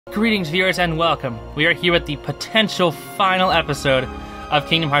Greetings, viewers, and welcome. We are here with the potential final episode of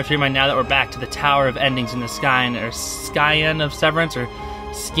Kingdom Hearts Remind now that we're back to the Tower of Endings in the Skyen, or Skyen of Severance, or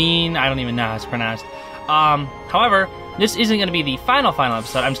Skeen, I don't even know how it's pronounced. However, this isn't going to be the final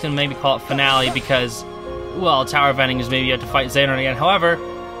episode. I'm just going to maybe call it finale because, well, Tower of Endings, maybe you have to fight Xehanort again. However,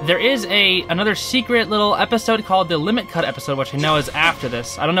 there is another secret little episode called the Limit Cut episode, which I know is after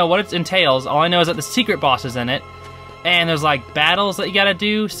this. I don't know what it entails. All I know is that the secret boss is in it. And there's like battles that you gotta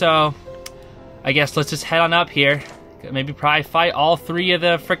do, so I guess let's just head on up here. Maybe probably fight all three of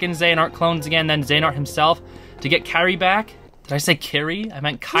the frickin' Xehanort clones again, then Xehanort himself to get Kairi back. Did I say Kiri? I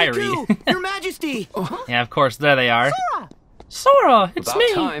meant Kairi. Your Majesty! Yeah, of course, there they are. Sora, it's About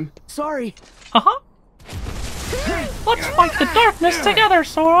me! time. Sorry. Let's fight the darkness together,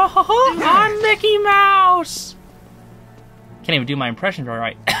 Sora! I'm Mickey Mouse! Can't even do my impression very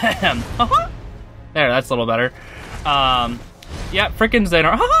right. There, that's a little better. Yeah, frickin'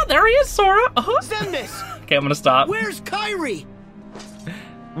 Xehanort. There he is, Sora! Xemnas! Okay, I'm gonna stop. Where's Kairi?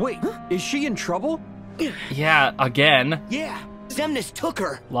 Wait, is she in trouble? Yeah, again. Yeah, Xemnas took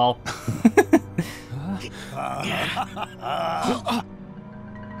her. Lol.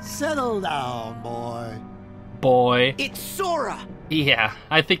 Settle down, boy. Boy. It's Sora! Yeah,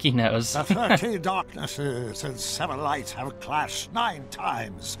 I think he knows. The 30 darknesses and 7 lights have clashed 9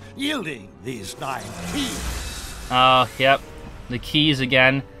 times, yielding these 9 keys. Oh, yep. The keys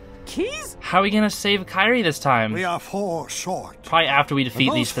again. Keys? How are we gonna save Kairi this time? We are 4 short. Probably after we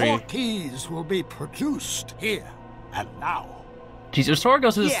defeat these Those 4 three. keys will be produced here and now. Jeez, if Sora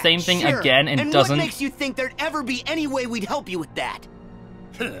goes through the same thing again and doesn't... what makes you think there'd ever be any way we'd help you with that?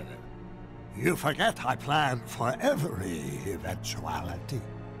 You forget I plan for every eventuality.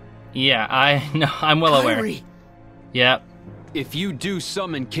 Yeah, I know. I'm well aware. Kairi! Yep. If you do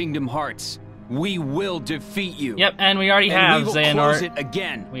summon Kingdom Hearts, we will defeat you. Yep, and we already have, we will Xehanort. close it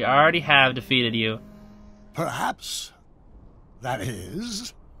again. We already have defeated you. Perhaps, that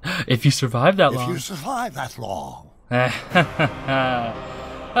is, If you survive that if long. you survive that long. Okay,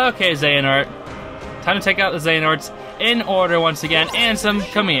 Xehanort. Time to take out the Xehanorts in order once again. Ansem,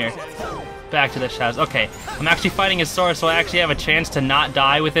 come here. Back to the shadows. Okay, I'm actually fighting as Sora, so I actually have a chance to not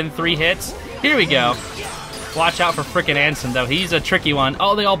die within 3 hits. Here we go. Watch out for frickin' Ansem, though. He's a tricky one.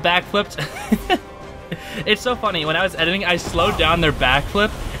 Oh, they all backflipped. It's so funny. When I was editing, I slowed down their backflip,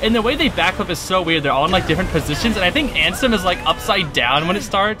 and the way they backflip is so weird. They're all in like different positions, and I think Ansem is like upside down when it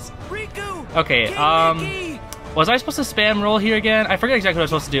starts. Okay, was I supposed to spam roll here again? I forget exactly what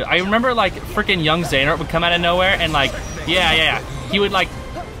I was supposed to do. I remember like frickin' young Xehanort would come out of nowhere, and like, yeah. He would like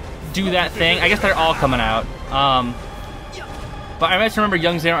do that thing. I guess they're all coming out. But I just remember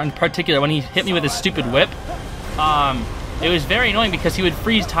young Xehanort in particular when he hit me with his stupid whip. It was very annoying because he would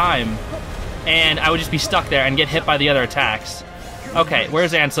freeze time, and I would just be stuck there and get hit by the other attacks. Okay,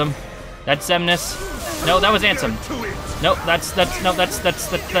 where's Ansem? That's Xemnas. No, that was Ansem. Nope, that's okay.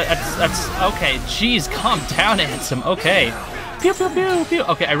 Jeez, calm down, Ansem. Okay. Pew pew pew pew.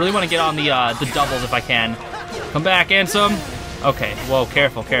 Okay, I really want to get on the doubles if I can. Come back, Ansem. Okay. Whoa,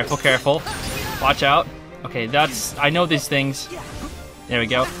 careful. Watch out. Okay, I know these things. There we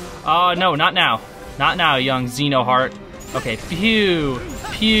go. Oh no, not now. Not now, young Xenoheart. Okay, pew.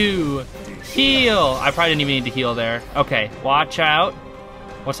 Heal. I probably didn't even need to heal there. Okay, watch out.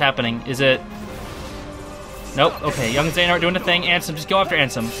 What's happening? Is it? Nope. Okay, young Xehanort doing the thing. Ansem, just go after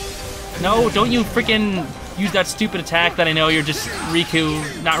Ansem. No, don't you freaking use that stupid attack that I know you're just Riku.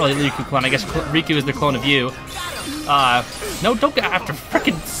 Not really Riku clone. I guess Riku is the clone of you. No, don't go after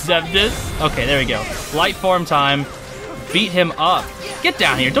frickin' Xemnas. Okay, there we go. Light form time. Beat him up. Get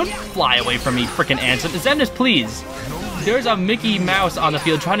down here. Don't fly away from me, frickin' Ansem. Xemnas, please. There's a Mickey Mouse on the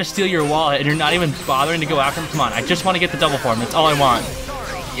field trying to steal your wallet, and you're not even bothering to go after him. Come on, I just want to get the double form. That's all I want.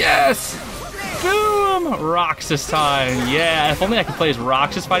 Yes! Boom! Roxas time. Yeah, if only I could play as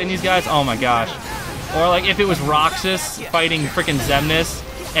Roxas fighting these guys. Oh my gosh. Or like if it was Roxas fighting frickin' Xemnas,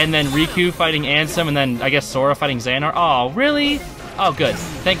 and then Riku fighting Ansem, and then I guess Sora fighting Xehanort. Oh, really? Oh, good.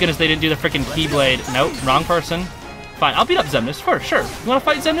 Thank goodness they didn't do the frickin' Keyblade. Nope, wrong person. Fine, I'll beat up Xemnas for sure. You wanna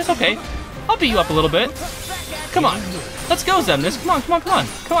fight Xemnas? Okay. I'll beat you up a little bit. Come on. Let's go, Xemnas.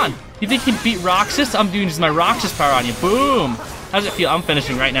 Come on. You think you can beat Roxas? I'm doing just my Roxas power on you. Boom. How does it feel? I'm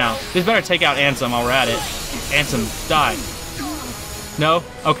finishing right now. This better take out Ansem while we're at it. Ansem, die. No?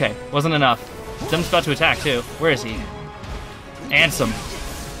 Okay, wasn't enough. Xemnas about to attack too. Where is he? Ansem.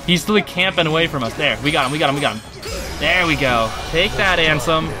 He's still camping away from us. There, we got him. There we go. Take that,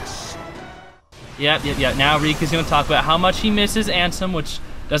 Ansem. Yep. Now Riku's gonna talk about how much he misses Ansem, which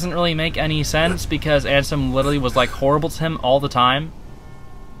doesn't really make any sense because Ansem literally was like horrible to him all the time.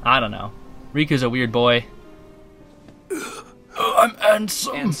 I don't know. Riku's a weird boy. I'm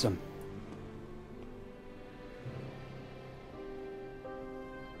Ansem. Ansem.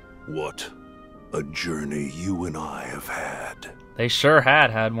 What a journey you and I have had. They sure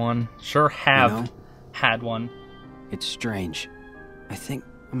had one. Sure have You know, had one. it's strange. I think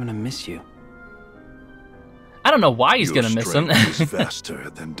I'm gonna miss you. I don't know why he's Your gonna miss him. strength is vaster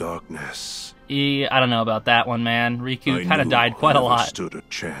than darkness. I don't know about that one, man. Riku I kind of knew died quite I a never lot. stood a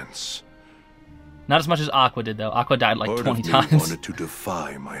chance. Not as much as Aqua did, though. Aqua died like Part 20 of me times. wanted to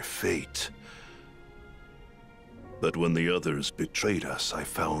defy my fate. But when the others betrayed us, I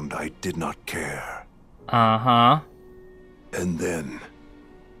found I did not care. Uh-huh. And then,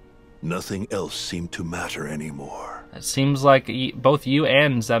 nothing else seemed to matter anymore. It seems like both you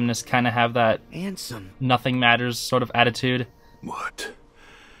and Xemnas kind of have that Ansem. nothing matters sort of attitude. What?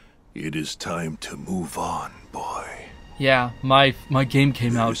 It is time to move on, boy. Yeah, my game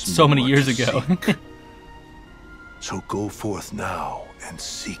came out so many years ago. So go forth now and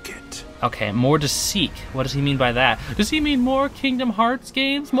seek it. Okay, more to seek. What does he mean by that? Does he mean more Kingdom Hearts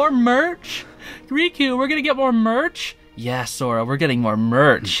games? More merch? Riku, we're gonna get more merch? Yeah, Sora, we're getting more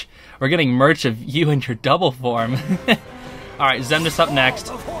merch. We're getting merch of you in your double form. Alright, Xemnas up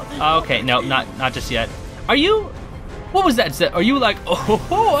next. Okay, no, not just yet. Are you... What was that? Are you like,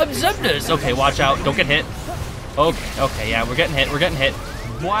 oh, I'm Xemnas? Okay, watch out. Don't get hit. Okay, yeah, we're getting hit.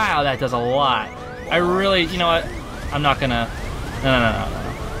 Wow, that does a lot. I really, you know what? I'm not gonna...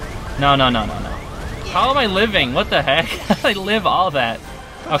 No. How am I living? What the heck? How did I live all that?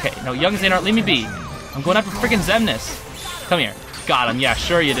 Okay, no, young Xehanort, leave me be. I'm going after freaking Xemnas. Come here. Got him. Yeah,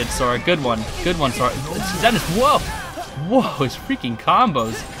 sure you did, Sora. Good one, Sora. Xemnas, whoa, his freaking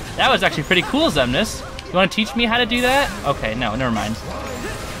combos. That was actually pretty cool, Xemnas. You want to teach me how to do that? Okay, no, never mind.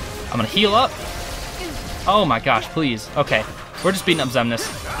 I'm gonna heal up. Oh my gosh, please. Okay, we're just beating up Xemnas.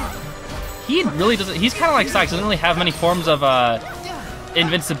 He really doesn't. He's kind of like Sykes. Doesn't really have many forms of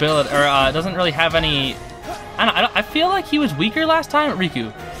invincibility, or doesn't really have any. I feel like he was weaker last time.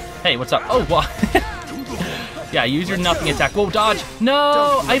 Riku, hey, what's up? Oh, wow. Yeah, use your nothing attack. Whoa, dodge!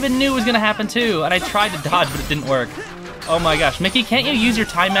 No, I even knew it was gonna happen too, and I tried to dodge, but it didn't work. Oh my gosh, Mickey, can't you use your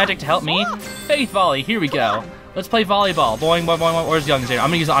time magic to help me? Faith volley. Here we go. Let's play volleyball. Boing, boing, boing. Where's Young Xehanort? I'm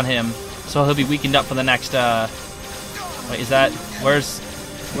gonna use it on him, so he'll be weakened up for the next. Wait, is that? Where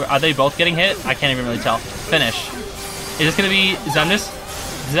are they both getting hit? I can't even really tell. Finish. Is this gonna be Xemnas?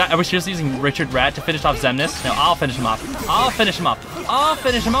 Are we seriously using Richard Rat to finish off Xemnas? No, I'll finish him off.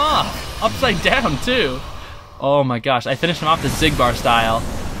 Upside down, too. Oh my gosh, I finished him off the Zigbar style.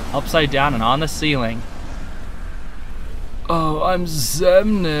 Upside down and on the ceiling. Oh, I'm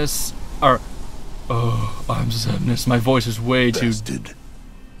Xemnas. Oh, I'm Xemnas. My voice is way too... Bested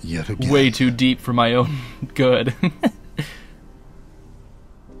yet again. Way too deep for my own good.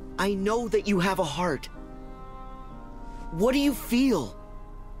 I know that you have a heart. What do you feel?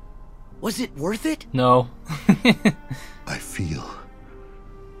 Was it worth it? No. I feel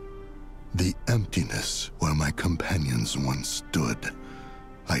the emptiness where my companions once stood.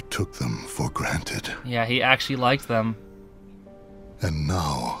 I took them for granted. Yeah, he actually liked them. And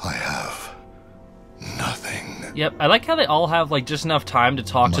now I have nothing. Yep, I like how they all have like just enough time to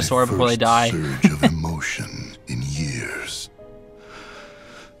talk to Sora before they die. Surge of emotion in years.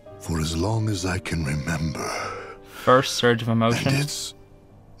 For as long as I can remember. First surge of emotion. And it's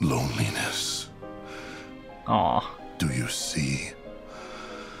loneliness. Aw. Do you see?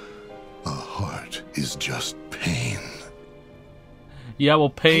 A heart is just pain. Yeah, well,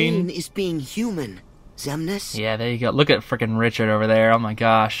 Pain is being human, Xemnas. Yeah, there you go. Look at frickin' Richard over there. Oh my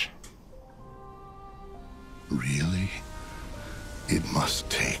gosh. Really? It must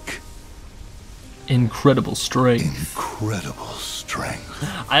take incredible strength. Incredible strength.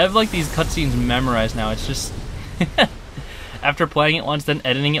 I have like these cutscenes memorized now. It's just after playing it once, then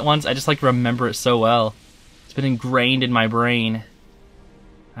editing it once, I just like remember it so well. It's been ingrained in my brain.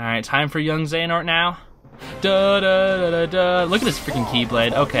 All right, time for young Xehanort now. Da da da da da. Look at this freaking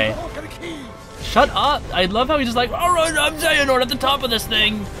Keyblade. Okay. Shut up! I love how he's just like, all right, I'm Xehanort at the top of this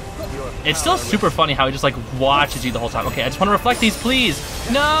thing. It's still super funny how he just like watches you the whole time. Okay, I just want to reflect these, please.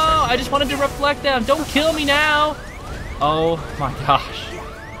 No, I just wanted to reflect them. Don't kill me now. Oh my gosh.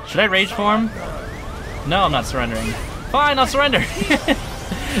 Should I rage form? No, I'm not surrendering. Fine, I'll surrender.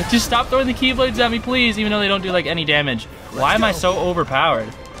 Just stop throwing the Keyblades at me, please, even though they don't do like any damage. Why am I so overpowered?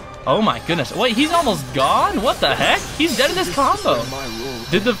 Oh my goodness. Wait, he's almost gone? What the heck? He's dead in this combo.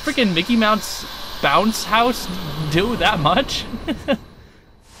 Did the freaking Mickey Mouse bounce house do that much?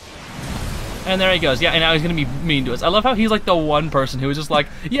 And there he goes. Yeah, and now he's gonna be mean to us. I love how he's like the one person who is just like,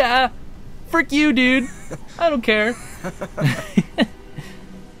 yeah, frick you, dude. I don't care.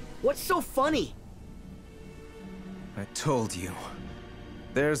 What's so funny? I told you.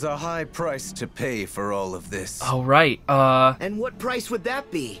 There's a high price to pay for all of this. Oh, right. And what price would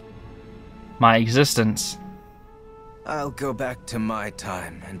that be? My existence. I'll go back to my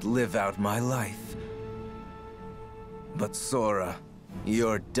time and live out my life. But Sora,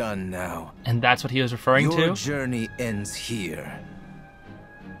 you're done now. And that's what he was referring Your to? journey ends here.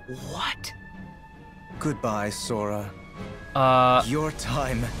 What? Goodbye, Sora. Your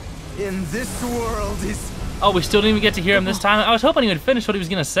time in this world is... Oh, we still didn't even get to hear him this time? I was hoping he would finish what he was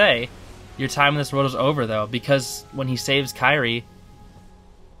gonna say. Your time in this world is over, though, because when he saves Kairi,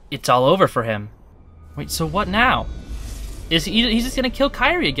 it's all over for him. Wait, so what now? He's just gonna kill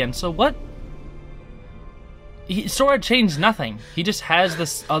Kairi again, so what? Sora changed nothing. He just has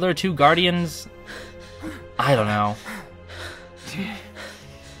this other two guardians. I don't know.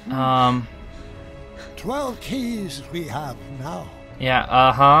 12 keys we have now. Yeah,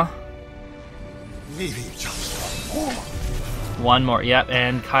 uh-huh. Maybe just one more. One more, yep,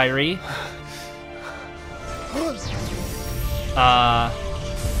 and Kairi.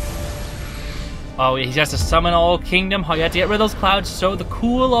 Oh, he has to summon all Kingdom Hearts. You have to get rid of those clouds to show the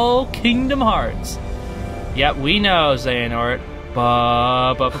cool old Kingdom Hearts. Yep, we know, Xehanort.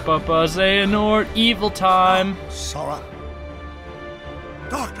 Xehanort, evil time. Sora.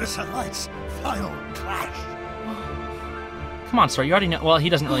 Darkness and light's final clash. Come on, Sora, you already know. Well, he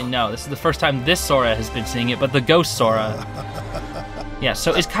doesn't really know. This is the first time this Sora has been seeing it, but the ghost Sora. Yeah,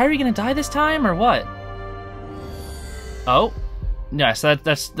 so is Kairi gonna die this time, or what? Oh? Yeah, so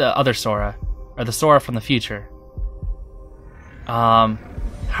that's the other Sora. Or the Sora from the future. How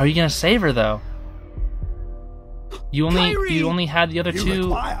are you gonna save her, though? You only had the other You two.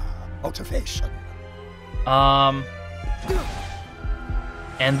 require motivation.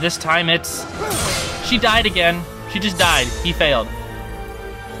 And this time it's... She died again. She just died. He failed.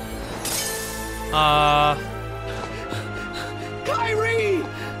 Kairi!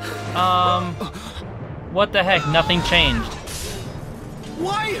 What the heck? Nothing changed.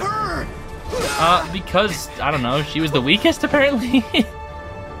 Why her? Because, I don't know, she was the weakest, apparently?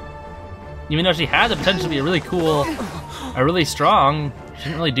 Even though she had the potential to be a really cool, a really strong, she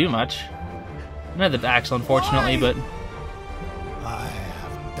didn't really do much. She had the axle, unfortunately, but... I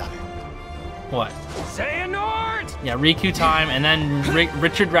have done it. What? Xehanort! Yeah, Riku time, and then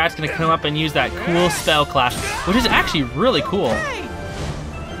Richard Rat's gonna come up and use that cool spell clash, which is actually really cool.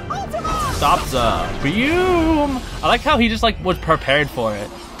 Stop the boom! I like how he just like was prepared for it.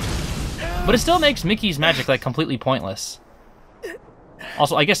 But it still makes Mickey's magic like completely pointless.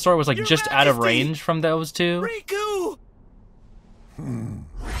 Also, I guess Sora was like Your just out of Majesty! range from those two. Riku!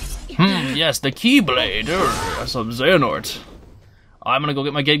 Yes, the Keyblade. Some Xehanort. I'm gonna go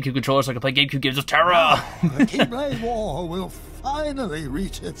get my GameCube controller so I can play GameCube games with Terra. The Keyblade War will finally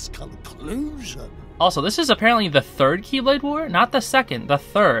reach its conclusion. Also, this is apparently the third Keyblade War, not the second, the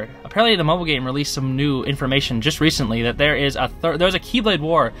third. Apparently, the mobile game released some new information just recently that there is a there's a Keyblade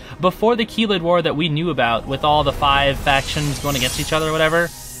War before the Keyblade War that we knew about, with all the 5 factions going against each other or whatever.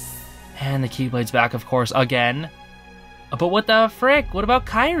 And the Keyblade's back, of course, again. But what the frick? What about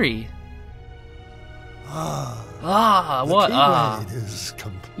Kairi? What? The Keyblade is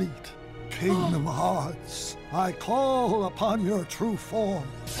complete. Kingdom Hearts, I call upon your true form.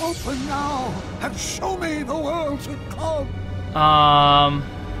 Open now and show me the world to come.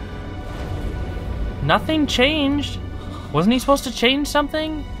 Nothing changed. Wasn't he supposed to change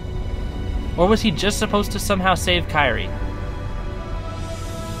something? Or was he just supposed to somehow save Kairi?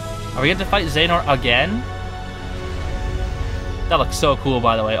 Are we going to fight Xehanort again? That looks so cool,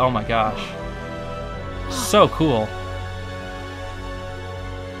 by the way. Oh my gosh. So cool.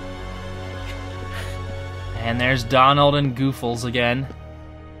 And there's Donald and Goofles again.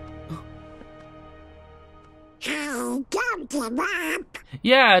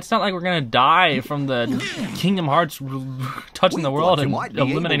 Yeah, it's not like we're gonna die from the Kingdom Hearts touching the world and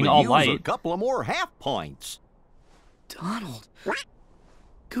eliminating all light. A couple of more half points. Donald.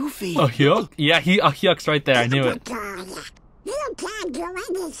 Goofy. Oh, Yuck? Yeah, Yuck's right there. I knew it. You can't do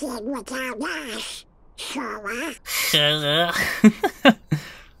anything without us, Sora.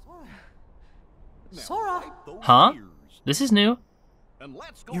 Sora? Huh? This is new.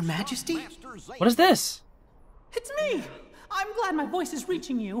 Your Majesty? What is this? It's me! I'm glad my voice is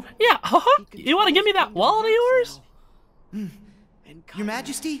reaching you. Yeah, you want to give me that wallet of yours? Your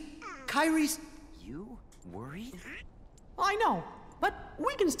Majesty? Kairi's... You worried? I know, but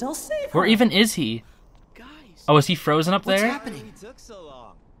we can still save her. Where even is he? Guys. Oh, is he frozen up What's there? happening?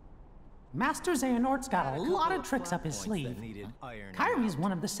 Master Xehanort's got a lot of tricks up his sleeve. Kairi's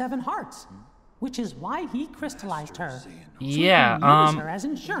one of the 7 hearts. which is why he crystallized her. Yeah, So he can use her as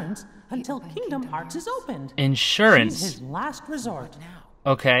insurance until Kingdom Hearts is opened. Insurance. She's his last resort.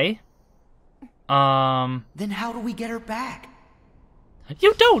 Okay. Then how do we get her back?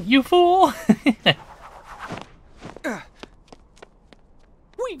 You don't, you fool!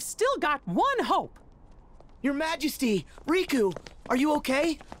 We've still got one hope. Your Majesty, Riku, are you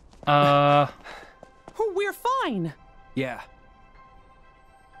okay? We're fine. Yeah.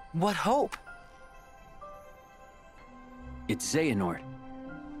 What hope? It's Xehanort.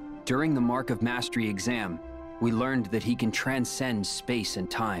 During the Mark of Mastery exam, we learned that he can transcend space and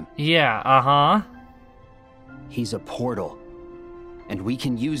time. Yeah, uh-huh. He's a portal, and we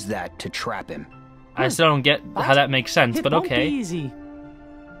can use that to trap him. I still don't get how that makes sense, but It okay. won't be easy.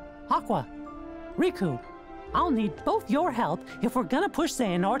 Aqua, Riku, I'll need both your help if we're gonna push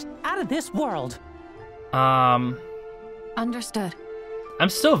Xehanort out of this world. Understood. I'm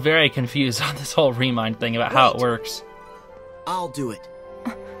still very confused on this whole Remind thing about how it works. I'll do it.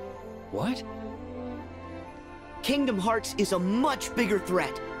 What? Kingdom Hearts is a much bigger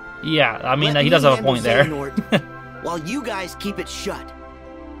threat. Yeah, I mean, Let he me does have a handle point there. Xehanort, while you guys keep it shut.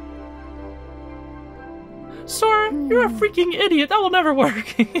 Sora, you're a freaking idiot. That will never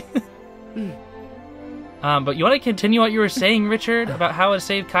work. But you want to continue what you were saying, Richard, about how it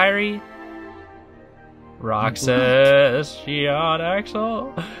saved Kairi? Roxas, Shion,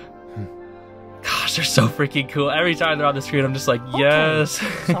 Axel. Gosh, they're so freaking cool. Every time they're on the screen, I'm just like, yes.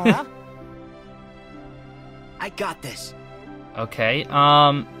 Sora? I got this. Okay,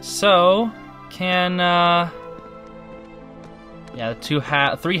 so, can, yeah,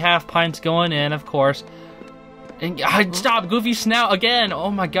 3 half pints going in, of course. And, stop, Goofy Snout again! Oh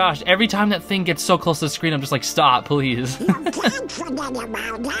my gosh, every time that thing gets so close to the screen, I'm just like, stop, please. It'd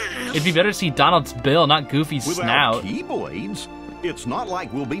be better to see Donald's bill, not Goofy's snout. Without Keyblades, it's not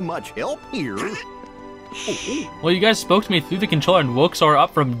like we'll be much help here. Well, you guys spoke to me through the controller and woke Sora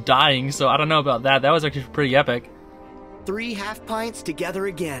up from dying, so I don't know about that. That was actually pretty epic. 3 half pints together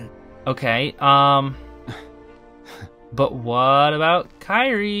again. Okay, but what about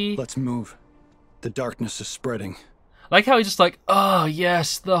Kairi? Let's move. The darkness is spreading. Like how he's just like, oh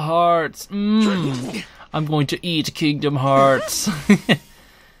yes, the hearts. I'm going to eat Kingdom Hearts.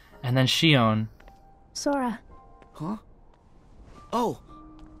 And then Shion. Sora. Huh? Oh.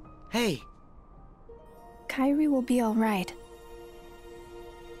 Hey. Kairi will be alright.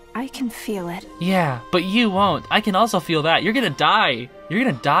 I can feel it. Yeah, but you won't. I can also feel that. You're gonna die. You're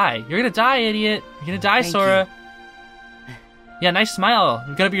gonna die. You're gonna die, idiot. You're gonna die, Thank Sora. Yeah, nice smile.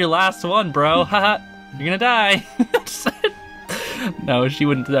 It's gonna be your last one, bro. Haha. You're gonna die. No, she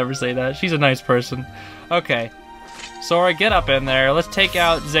wouldn't ever say that. She's a nice person. Okay. Sora, get up in there. Let's take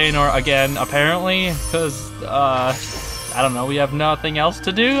out Xehanort again, apparently. Because, I don't know. We have nothing else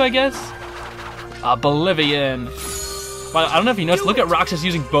to do, I guess? Oblivion. Well, I don't know if you noticed. Look at Roxas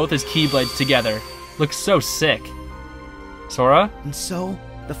using both his Keyblades together. Looks so sick. Sora? And so,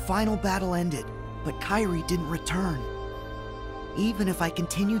 the final battle ended, but Kairi didn't return. Even if I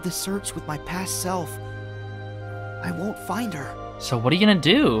continue the search with my past self, I won't find her. So what are you gonna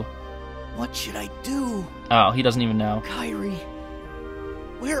do? What should I do? Oh, he doesn't even know. Kairi,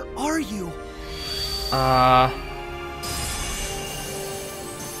 where are you?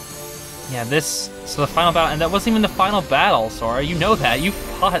 Yeah, so the final battle, and that wasn't even the final battle, Sora. You know that. You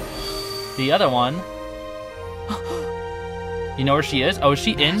fought the other one. You know where she is? Oh, is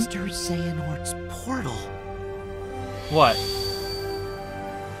she in? Master Xehanort's portal. What?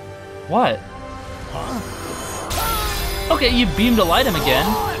 What? Okay, you beamed to light him again.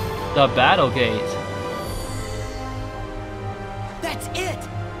 The battle gate. That's it!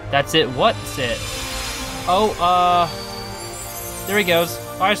 That's it? What's it? Oh, there he goes.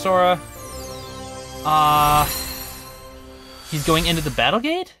 Bye, Sora. He's going into the battle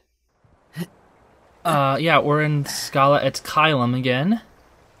gate? Yeah, we're in Scala et Kylum again.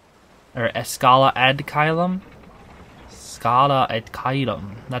 Or Escala ad Kylum. Scala et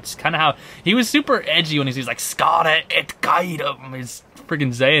Kylum. That's kind of how he was super edgy when he's like Scala et Kylum. He's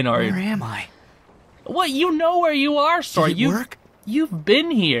freaking Xehanort. Where am I? What? You know where you are, Sora. Did it work? You've been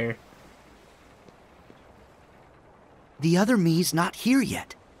here. The other me's not here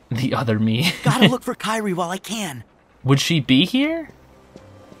yet. The other me. Gotta look for Kairi while I can. Would she be here?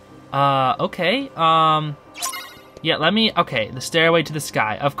 Okay. Yeah, okay, the stairway to the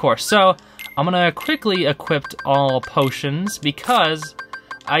sky, of course. So, I'm gonna quickly equip all potions because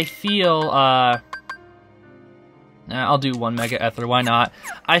I feel, I'll do 1 Mega Ether, why not?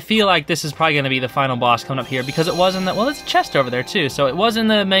 I feel like this is probably gonna be the final boss coming up here because it was in the, well, there's a chest over there too, so it was in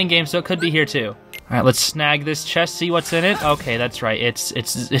the main game, so it could be here too. Alright, let's snag this chest, see what's in it. Okay, that's right.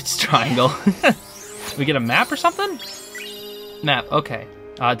 It's triangle. We get a map or something? Map, okay.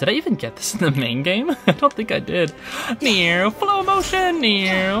 Did I even get this in the main game? I don't think I did. Near, flow motion,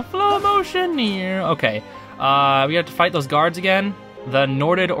 near, flow motion, near. Okay, we have to fight those guards again. The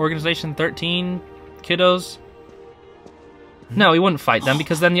Norded Organization 13 kiddos. No, we wouldn't fight them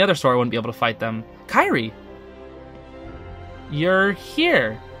because then the other story wouldn't be able to fight them. Kairi! You're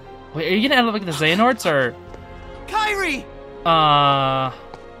here. Wait, are you gonna end up like the Xehanorts or? Kairi!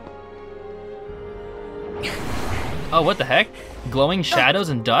 Oh, what the heck? Glowing shadows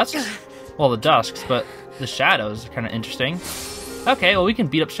and dusks? Well, the dusks, but the shadows are kind of interesting. Okay, well, we can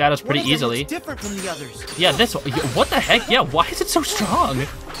beat up shadows pretty easily. Different from the others. Yeah, this one. What the heck? Yeah, why is it so strong?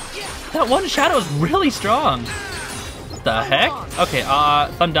 That one shadow is really strong. What the heck? Okay,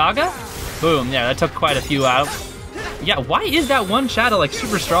 Thundaga? Boom, yeah, that took quite a few out. Yeah, why is that one shadow, like,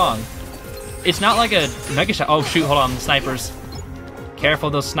 super strong? It's not like a mega shadow. Oh, shoot, hold on, the snipers. Careful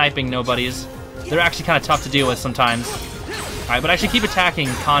of those sniping nobodies. They're actually kind of tough to deal with sometimes. Alright, but I should keep attacking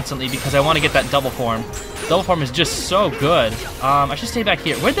constantly because I want to get that double form. Double form is just so good. I should stay back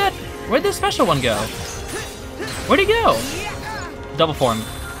here. Where'd the special one go? Where'd he go? Double form.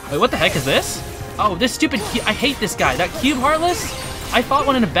 Wait, what the heck is this? Oh, this stupid cube. I hate this guy. That cube Heartless? I fought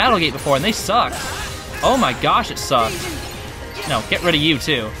one in a Battlegate before and they sucked. Oh my gosh, it sucked. No, get rid of you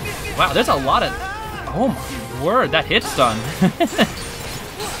too. Wow, there's a lot of... Oh my word, that hit's done.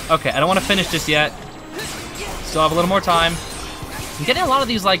 Okay, I don't want to finish this yet. Still have a little more time. I'm getting a lot of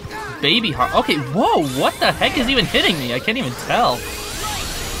these, like, baby heart. Okay, whoa, what the heck is even hitting me? I can't even tell.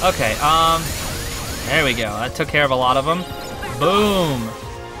 Okay, there we go. That took care of a lot of them. Boom.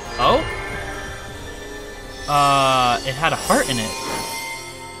 Oh? It had a heart in it.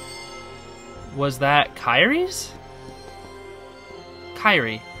 Was that Kairi's?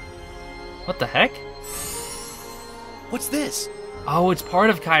 Kairi. What the heck? What's this? Oh, it's part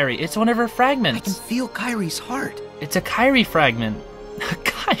of Kairi. It's one of her fragments. I can feel Kairi's heart. It's a Kairi fragment. A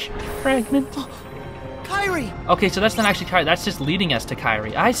Kairi fragment? Kairi! Okay, so that's not actually Kairi. That's just leading us to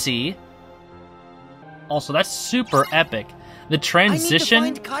Kairi. I see. Also, that's super epic. The transition... I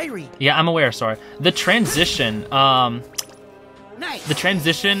need to find Kairi. Yeah, I'm aware, sorry. The transition, little,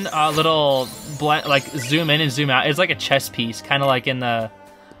 like, zoom in and zoom out. It's like a chess piece, kind of like in the...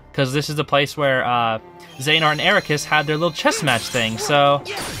 Because this is the place where, Xehanort and Ericus had their little chess match thing, so...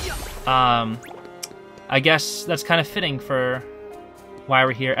 I guess that's kind of fitting for why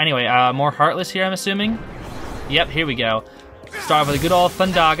we're here. Anyway, more Heartless here, I'm assuming? Yep, here we go. Start with a good old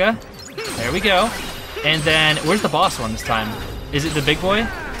Thundaga. There we go. And then, where's the boss one this time? Is it the big boy?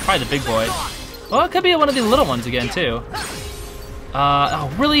 Probably the big boy. Well, it could be one of the little ones again, too. Oh,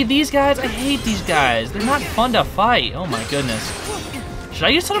 really? These guys? I hate these guys. They're not fun to fight. Oh my goodness. Should I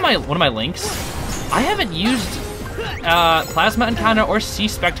use one of my links? I haven't used Plasma Encounter or Sea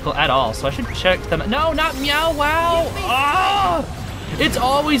Spectacle at all, so I should check them. No, not Meow Wow! Oh! It's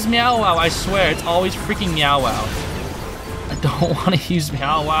always Meow Wow, I swear. It's always freaking Meow Wow. I don't want to use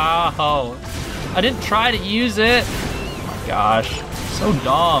Meow Wow. I didn't try to use it. Oh my gosh. So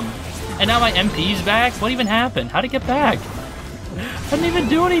dumb. And now my MP's back? What even happened? How'd it get back? I didn't even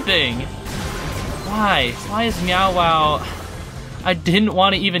do anything. Why? Why is Meow Wow... I didn't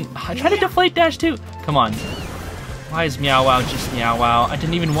want to even... I tried to deflate dash too. Come on. Why is Meow Wow just Meow Wow? I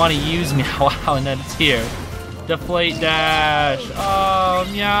didn't even want to use Meow Wow and then it's here. Deflate dash. Oh,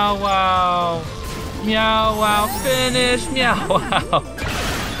 Meow Wow. Meow Wow. Finish. Meow Wow.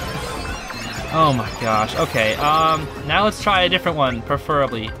 Oh my gosh. Okay, now let's try a different one,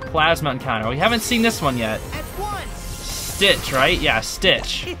 preferably. Plasma Encounter. We haven't seen this one yet. Stitch, right? Yeah,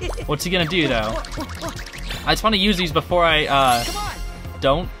 Stitch. What's he gonna do, though? I just want to use these before I,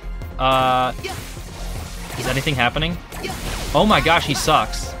 don't. Is anything happening? Oh my gosh, he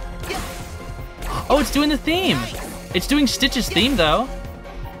sucks. Oh, it's doing the theme. It's doing Stitch's theme, though.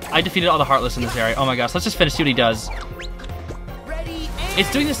 I defeated all the Heartless in this area. Oh my gosh, let's just finish, see what he does. It's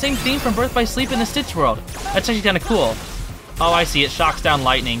doing the same theme from Birth by Sleep in the Stitch world. That's actually kind of cool. Oh, I see. It shocks down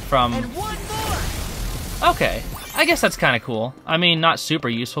lightning from... Okay. I guess that's kind of cool. I mean, not super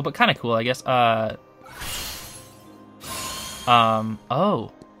useful, but kind of cool, I guess. Oh.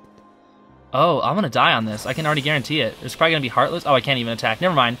 Oh, I'm gonna die on this. I can already guarantee it. It's probably gonna be Heartless. Oh, I can't even attack.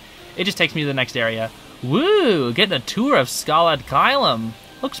 Never mind. It just takes me to the next area. Woo! Getting a tour of Skalad Kylum.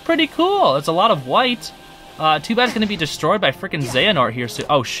 Looks pretty cool. It's a lot of white. Too bad it's gonna be destroyed by frickin' Xehanort here soon.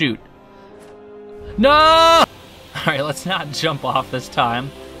 Oh, shoot. No! Alright, let's not jump off this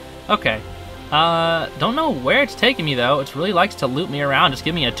time. Okay. Don't know where it's taking me, though. It really likes to loop me around. Just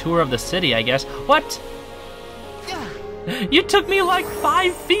give me a tour of the city, I guess. What? You took me like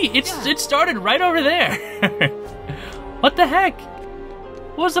 5 feet. It started right over there. What the heck?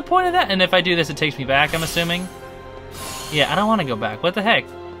 What was the point of that? And if I do this, it takes me back, I'm assuming? Yeah, I don't want to go back. What the heck?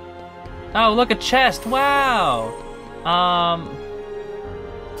 Oh, look, a chest. Wow.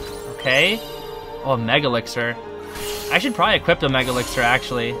 Okay. Oh, a Mega Elixir. I should probably equip a Mega Elixir,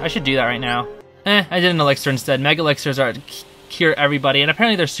 actually. I should do that right now. I did an Elixir instead. Mega Elixirs are cure everybody, and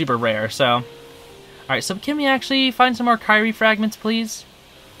apparently they're super rare, so... Alright, so can we actually find some more Kyrie fragments, please?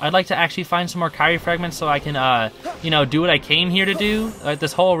 I'd like to actually find some more Kyrie fragments so I can, you know, do what I came here to do.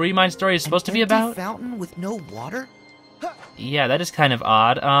 This whole Remind story is supposed to be about. Fountain with no water? Yeah, that is kind of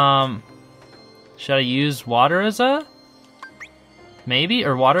odd. Should I use Water-Aza? Maybe?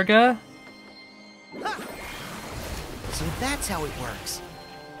 Or Water-Ga? So that's how it works.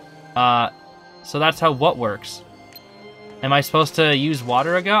 So that's how what works? Am I supposed to use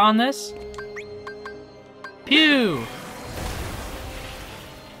Water-Aga on this? Pew!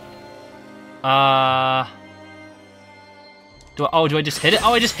 Do I just hit it?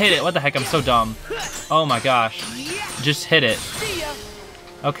 Oh, I just hit it. What the heck? I'm so dumb. Oh my gosh. Just hit it.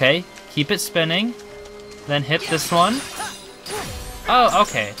 Okay. Keep it spinning. Then hit this one. Oh,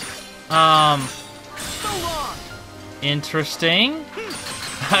 okay. Interesting.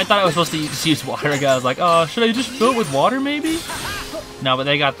 I thought I was supposed to just use water. I was like, oh, should I just fill it with water maybe? No, but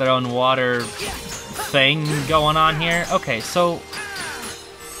they got their own water thing going on here. Okay, so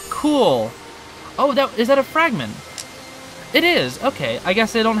cool. Oh, is that a fragment? It is. Okay, I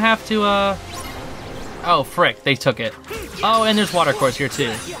guess they don't have to. Oh, frick! They took it. Oh, and there's water cores here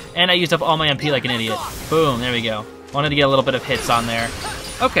too. And I used up all my MP like an idiot. Boom! There we go. Wanted to get a little bit of hits on there.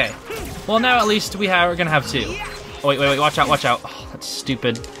 Okay. Well, now at least we're gonna have 2. Oh, wait! Watch out! Watch out! Oh, that's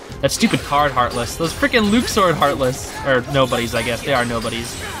stupid. That stupid card Heartless. Those freaking Luke Sword Heartless, or nobodies, I guess. They are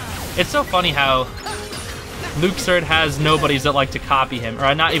nobodies. It's so funny how Luke Sword has nobodies that like to copy him,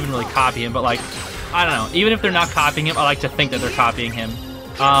 or not even really copy him, but like, I don't know. Even if they're not copying him, I like to think that they're copying him.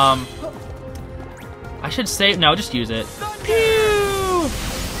 I should say no. Just use it. Pew!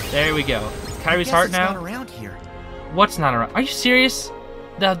 There we go. Kyrie's heart now. Not around here. What's not around? Are you serious?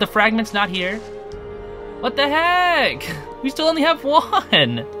 The fragment's not here? What the heck? We still only have 1. What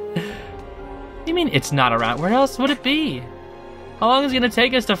do you mean it's not around? Where else would it be? How long is it gonna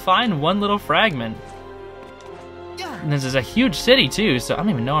take us to find 1 little fragment? And this is a huge city too, so I don't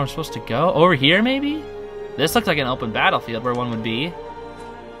even know where I'm supposed to go. Over here, maybe? This looks like an open battlefield where one would be.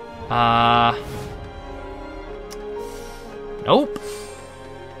 Nope.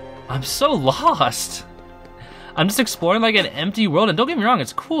 I'm so lost. I'm just exploring like an empty world, and don't get me wrong,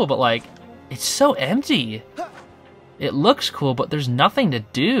 it's cool, but like, it's so empty. It looks cool, but there's nothing to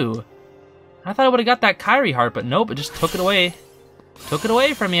do. I thought I would have got that Kyrie heart, but nope, it just took it away. Took it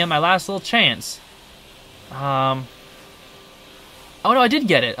away from me at my last little chance. Oh no, I did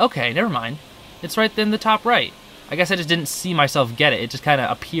get it. Okay, never mind. It's right in the top right. I guess I just didn't see myself get it. It just kind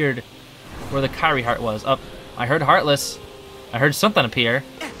of appeared where the Kyrie heart was. Up, I heard Heartless. I heard something appear.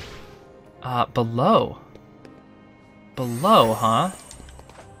 Below. Below, huh?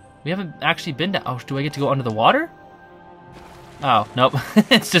 We haven't actually been to. Oh, do I get to go under the water? Oh, nope.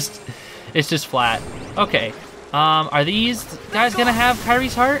 it's just flat. Okay. Are these guys gonna have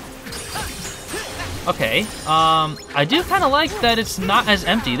Kyrie's heart? Okay. I do kind of like that it's not as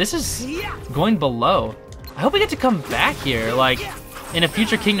empty. This is going below. I hope we get to come back here, like, in a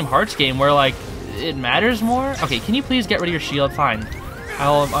future Kingdom Hearts game where, like, it matters more. Okay, can you please get rid of your shield? Fine. I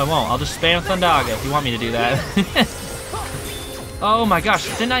won't. I'll just spam Thundaga if you want me to do that. Oh my gosh,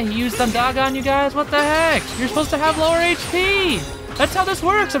 didn't I use Thundaga on you guys? What the heck? You're supposed to have lower HP. That's how this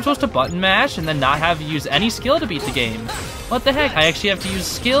works. I'm supposed to button mash and then not have to use any skill to beat the game. What the heck? I actually have to use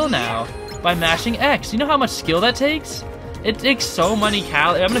skill now by mashing X. You know how much skill that takes? It takes so many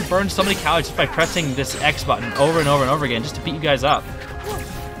calories. I'm gonna burn so many calories just by pressing this X button over and over and over again just to beat you guys up.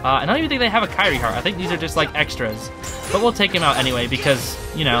 I don't even think they have a Kyrie heart. I think these are just like extras. But we'll take him out anyway because,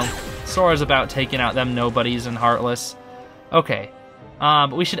 you know, Sora's about taking out them nobodies and Heartless. Okay.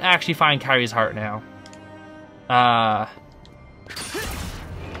 But we should actually find Kyrie's heart now.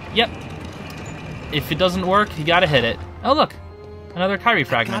 Yep. If it doesn't work, you gotta hit it. Oh, look. Another Kyrie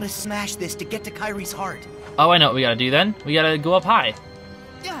fragment. I gotta smash this to get to Kyrie's heart. Oh, I know what we gotta do then. We gotta go up high.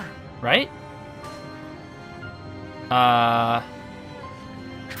 Right? How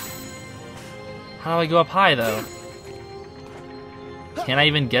do I go up high, though? Can I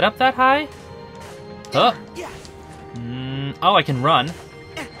even get up that high? Oh. Oh, I can run.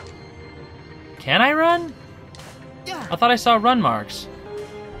 Can I run? I thought I saw run marks.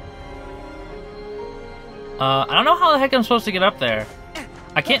 I don't know how the heck I'm supposed to get up there.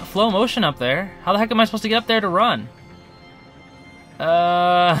 I can't flow motion up there. How the heck am I supposed to get up there to run?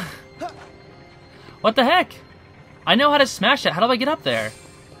 What the heck? I know how to smash it. How do I get up there?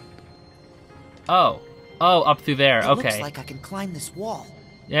 Oh. Oh, up through there. Okay. It looks like I can climb this wall.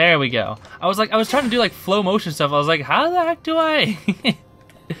 There we go. I was trying to do like flow motion stuff. I was like, how the heck do I?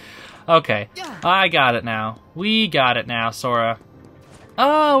 Okay. I got it now. We got it now, Sora.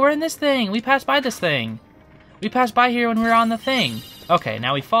 Oh, we're in this thing. We passed by this thing. We passed by here when we were on the thing. Okay,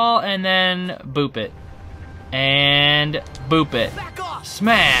 now we fall and then boop it. And boop it.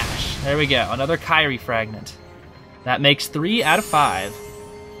 Smash! There we go. Another Kairi fragment. That makes 3 out of 5.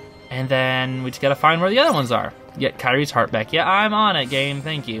 And then we just gotta find where the other ones are. Get Kairi's heart back. Yeah, I'm on it, game.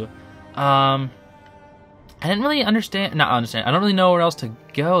 Thank you. I didn't really understand. Not understand. I don't really know where else to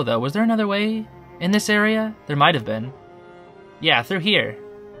go, though. Was there another way in this area? There might have been. Yeah, through here.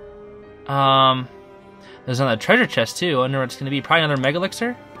 There's another treasure chest, too. I wonder what it's going to be. Probably another Mega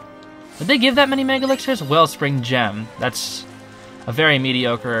Elixir? Did they give that many Mega Elixirs? Wellspring Gem. That's a very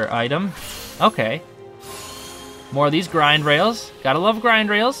mediocre item. Okay. More of these grind rails. Gotta love grind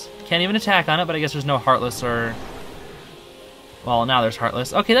rails. Can't even attack on it, but I guess there's no Heartless or... Well, now there's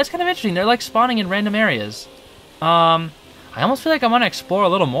Heartless. Okay, that's kind of interesting. They're like spawning in random areas. I almost feel like I want to explore a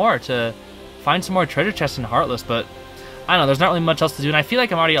little more to find some more treasure chests in Heartless, but I don't know, there's not really much else to do, and I feel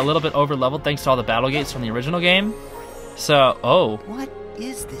like I'm already a little bit over leveled thanks to all the battle gates from the original game. So, oh. What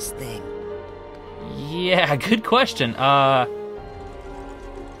is this thing? Yeah, good question.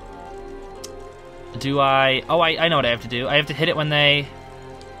 Do I... Oh, I know what I have to do. I have to hit it when they...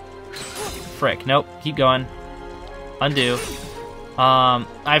 Frick, nope, keep going. Undo. I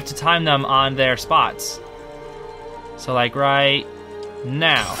have to time them on their spots. So, like, right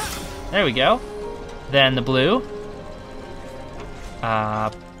now. There we go. Then the blue. Bah!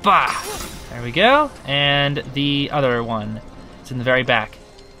 There we go. And the other one. It's in the very back.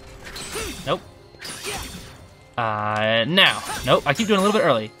 Nope. Now. Nope, I keep doing a little bit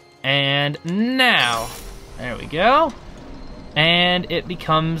early. And now. There we go. And it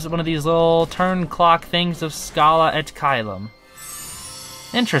becomes one of these little turn clock things of Scala et Kylum.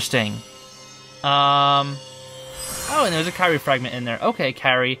 Interesting. Oh, and there's a Kairi fragment in there. Okay,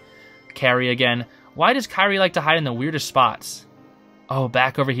 Kairi. Kairi again. Why does Kairi like to hide in the weirdest spots? Oh,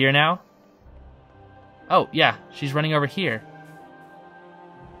 back over here now? Oh, yeah, she's running over here.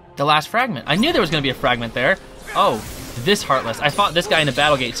 The last fragment. I knew there was going to be a fragment there. Oh, this Heartless. I fought this guy in the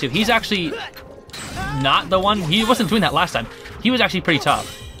battle gate too. He's actually not the one. He wasn't doing that last time. He was actually pretty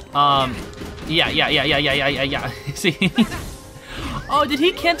tough. Yeah. See? Oh, did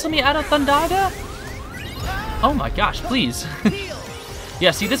he cancel me out of Thundaga? Oh my gosh, please.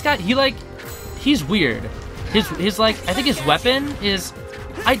 Yeah, see this guy, he's weird. His like, I think his weapon is,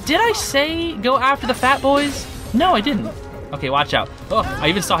 did I say go after the fat boys? No, I didn't. Okay, watch out. Oh, I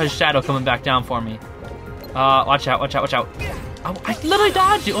even saw his shadow coming back down for me. Watch out. Oh, I literally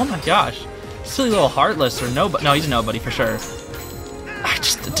dodged you. Oh my gosh. Silly little Heartless or nobody. No, he's a nobody for sure.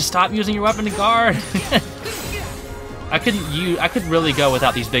 Just stop using your weapon to guard. I could really go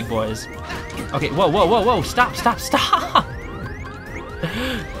without these big boys. Okay, whoa. Stop.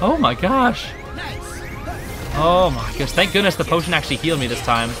 Oh my gosh. Oh my gosh. Thank goodness the potion actually healed me this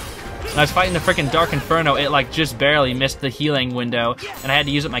time. When I was fighting the freaking Dark Inferno, it like just barely missed the healing window, and I had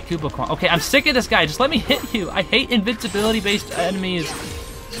to use up my Koopa coin. Okay, I'm sick of this guy. Just let me hit you. I hate invincibility-based enemies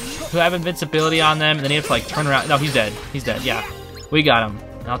who have invincibility on them, and then you have to like turn around. No, he's dead. He's dead. Yeah, we got him.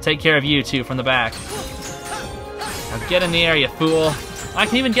 I'll take care of you too from the back. Now get in the air, you fool. I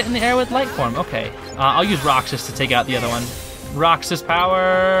can even get in the air with light form. Okay, I'll use Roxas to take out the other one. Roxas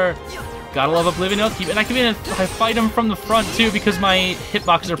power. Gotta love Oblivion Oath. And I can even fight him from the front too because my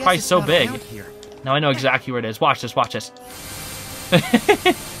hitboxes are probably so big. Now I know exactly where it is. Watch this.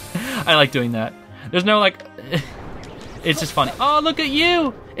 I like doing that. There's no like... It's just funny. Oh, look at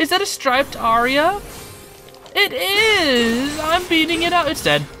you! Is that a striped Aria? It is! I'm beating it up. It's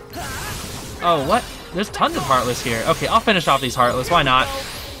dead. Oh, what? There's tons of Heartless here. Okay, I'll finish off these Heartless. Why not?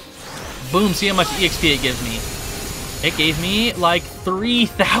 Boom, see how much EXP it gives me. It gave me like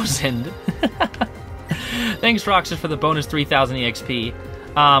 3,000. Thanks, Roxas, for the bonus 3,000 EXP.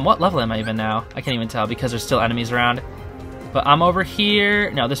 What level am I even now? I can't even tell because there's still enemies around. But I'm over here.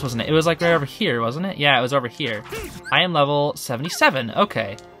 No, this wasn't it. It was like right over here, wasn't it? Yeah, it was over here. I am level 77.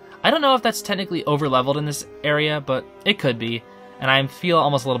 Okay. I don't know if that's technically over leveled in this area, but it could be. And I feel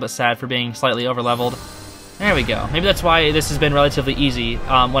almost a little bit sad for being slightly over leveled. There we go. Maybe that's why this has been relatively easy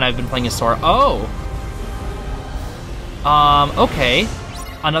when I've been playing as Sora. Oh! Okay.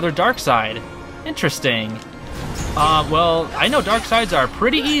 Another dark side. Interesting. Well, I know dark sides are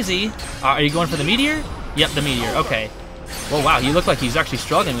pretty easy. Are you going for the meteor? Yep, the meteor. Okay. Well, wow, you look like he's actually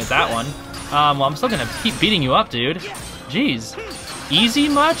struggling with that one. Well, I'm still gonna keep beating you up, dude. Jeez. easy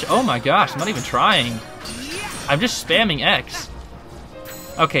much? Oh my gosh, I'm not even trying. I'm just spamming X.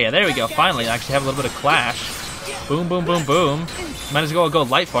 Okay, there we go. Finally, I actually have a little bit of clash. Boom, boom, boom, boom. Might as well go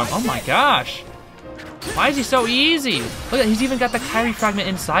light form. Oh my gosh. Why is he so easy? Look at, he's even got the Kyrie fragment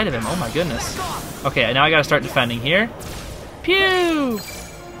inside of him. Oh my goodness. Okay, now I gotta start defending here. Pew!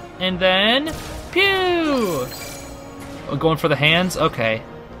 And then, pew! Oh, going for the hands? Okay.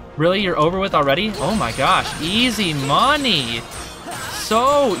 Really? You're over with already? Oh my gosh. Easy money.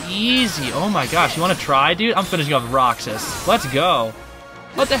 So easy. Oh my gosh. You want to try, dude? I'm finishing off Roxas. Let's go.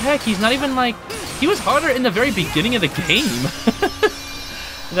 What the heck? He's not even like... He was harder in the very beginning of the game.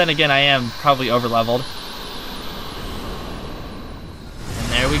 Then again, I am probably over-leveled.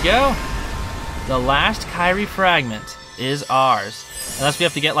 And there we go. The last Kyrie fragment is ours. Unless we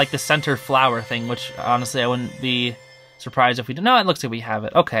have to get like the center flower thing, which honestly I wouldn't be surprised if we did. No, it looks like we have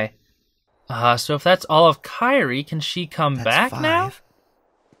it. Okay. So if that's all of Kyrie, can she come back 5. now?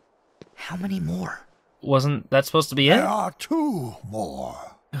 How many more? Wasn't that supposed to be it? There are 2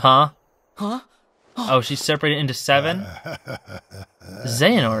 more. Huh? Huh? Oh, she's separated into 7?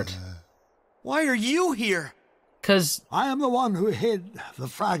 Xehanort. Why are you here? 'Cause... I am the one who hid the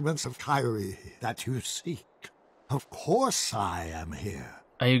fragments of Kyrie that you seek. Of course I am here.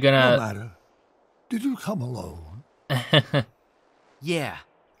 Are you No gonna... matter. Did you come alone? Yeah.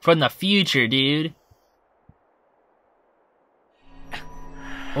 From the future, dude.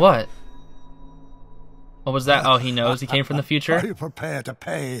 What? What was that? Oh, he knows. He came from the Are future? you prepared to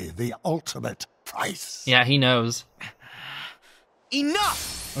pay the ultimate price? Yeah, he knows.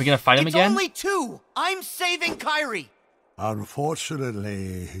 Enough! Are we gonna fight him It's again? only 2. I'm saving Kyrie.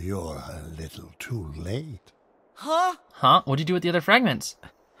 Unfortunately, you're a little too late. Huh? Huh? What'd you do with the other fragments?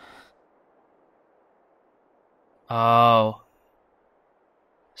 Oh.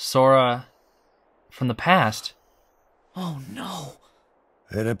 Sora from the past. Oh no.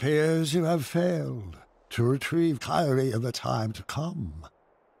 It appears you have failed to retrieve Kyrie in the time to come.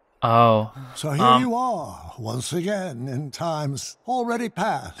 Oh. So here you are, once again, in times already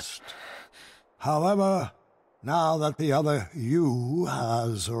past. However, now that the other you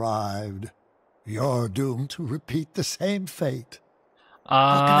has arrived, you're doomed to repeat the same fate. What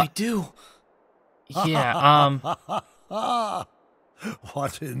can I do? Yeah,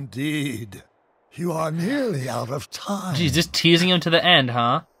 What indeed? You are nearly out of time. Geez, just teasing him to the end,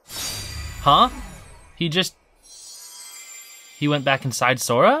 huh? Huh? He went back inside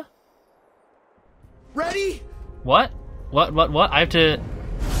Sora? Ready? What? What? I have to...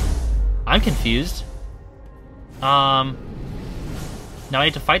 I'm confused. Now I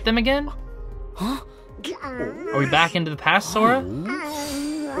have to fight them again? Huh? Are we back into the past, Sora?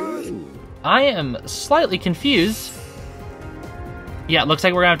 I am slightly confused. Yeah, it looks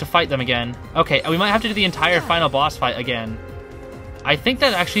like we're gonna have to fight them again. Okay, we might have to do the entire final boss fight again. I think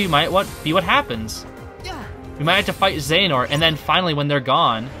that actually might be what happens. We might have to fight Xehanort, and then finally when they're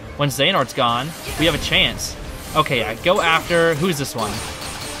gone, when Xehanort's gone, we have a chance. Okay, yeah, go after... Who's this one?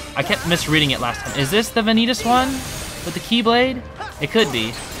 I kept misreading it last time. Is this the Vanitas one? With the Keyblade? It could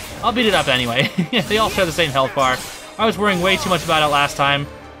be. I'll beat it up anyway. They all share the same health bar. I was worrying way too much about it last time,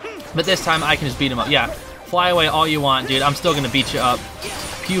 but this time I can just beat him up. Yeah, fly away all you want, dude. I'm still gonna beat you up.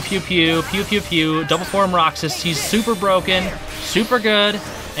 Pew, pew, pew, pew, pew, pew. Double form Roxas. He's super broken, super good,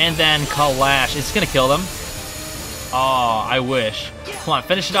 and then Kalash. It's gonna kill them. Oh, I wish. Come on,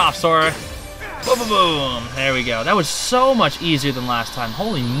 finish it off, Sora. Boom, boom, boom. There we go. That was so much easier than last time.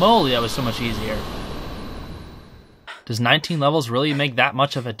 Holy moly, that was so much easier. Does 19 levels really make that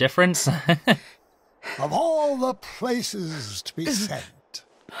much of a difference? Of all the places to be sent.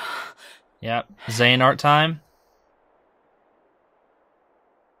 Yep, Xehanort time.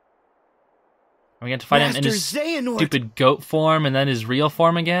 Are we going to fight him in his stupid goat form and then his real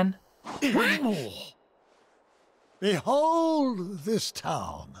form again? Behold this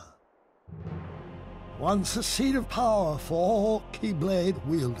town. Once a seat of power for all Keyblade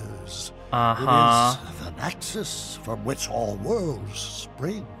wielders. Uh-huh. It is the nexus from which all worlds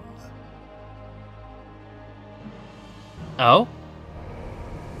spring. Oh?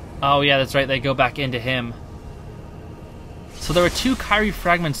 Oh yeah, that's right, they go back into him. So there were 2 Kyrie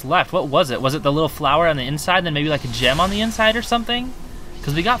fragments left. What was it? Was it the little flower on the inside, then maybe like a gem on the inside or something?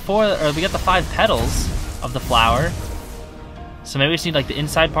 Because we got the 5 petals of the flower. So maybe we just need like the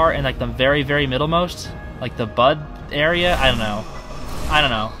inside part and like the very, very middlemost, like the bud area. I don't know.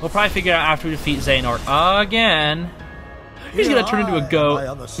 We'll probably figure it out after we defeat Xehanort again. He's gonna turn into a goat. My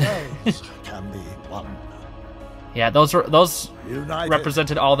other selves can be one. Yeah, those United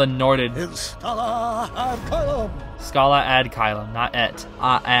represented all the Norded. in Scala ad Kylum. Scala ad Kylum, not et.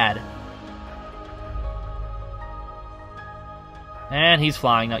 Ad. And he's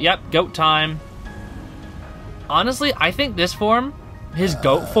flying now. Yep, goat time. Honestly, I think this form, his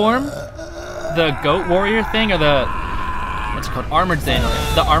goat form, the goat warrior thing, or the, what's it called, armored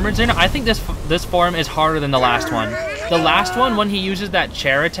Xehanort. The armored Xehanort, I think this form is harder than the last one. The last one, when he uses that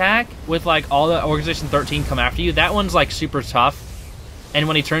chair attack with like all the Organization 13 come after you, that one's like super tough. And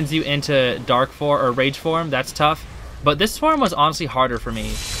when he turns you into dark form or rage form, that's tough. But this form was honestly harder for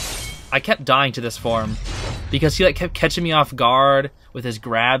me. I kept dying to this form because he like kept catching me off guard with his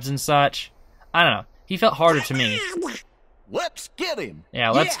grabs and such. I don't know. He felt harder to me. Let's get him. Yeah,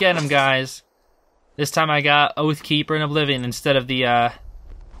 let's get him, guys. This time I got Oathkeeper and Oblivion instead of the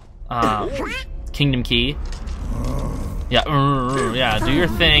Kingdom Key. Yeah, yeah, do your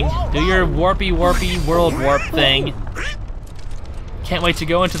thing. Do your warpy world warp thing. Can't wait to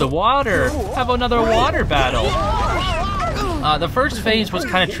go into the water. Have another water battle. The first phase was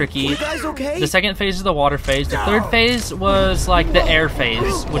kind of tricky. The second phase is the water phase. The third phase was like the air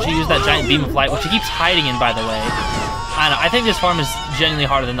phase, which you use that giant beam of light, which he keeps hiding in, by the way. I don't know, I think this farm is genuinely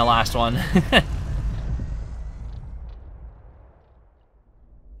harder than the last one.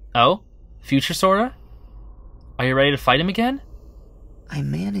 Oh? Future Sora? Are you ready to fight him again? I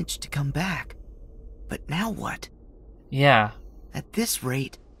managed to come back. But now what? Yeah. At this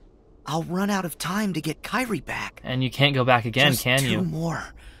rate, I'll run out of time to get Kairi back. And you can't go back again, Just can you?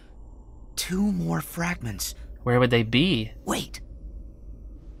 Two more fragments. Where would they be? Wait.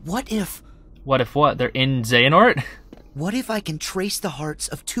 What if... What if what? They're in Xehanort? What if I can trace the hearts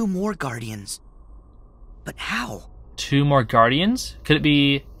of 2 more Guardians? But how? 2 more Guardians? Could it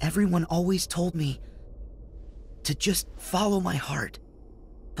be... Everyone always told me to just follow my heart.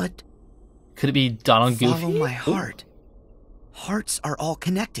 But... Could it be Donald Goofy? Follow my heart. Hearts are all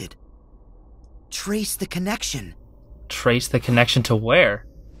connected. Trace the connection. Trace the connection to where?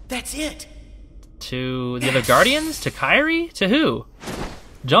 That's it. To the other Guardians? To Kairi? To who?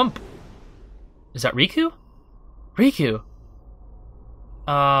 Jump. Is that Riku? Riku.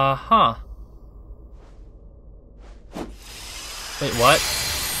 Huh. Wait, what?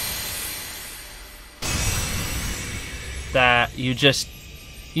 That you just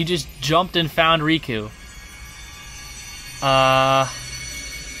jumped and found Riku.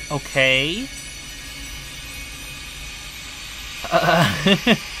 Okay.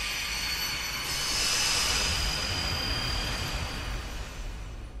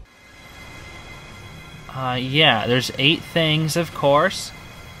 Yeah, there's 8 things, of course.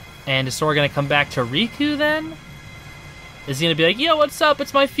 And is Sora gonna come back to Riku then? Is he gonna be like, yo, what's up?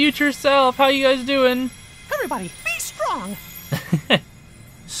 It's my future self. How you guys doing? Everybody, be strong!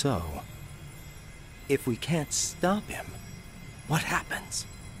 So, if we can't stop him, what happens?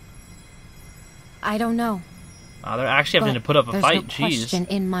 I don't know. They're actually having to put up a fight. There's no Jeez. question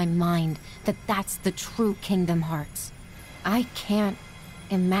in my mind that that's the true Kingdom Hearts. I can't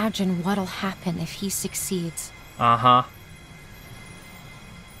imagine what'll happen if he succeeds. Uh-huh.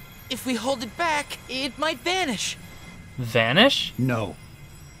 If we hold it back, it might vanish. Vanish? No.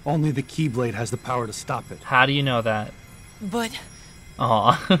 Only the Keyblade has the power to stop it. How do you know that? But...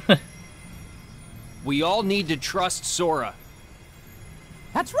 Aw. We all need to trust Sora.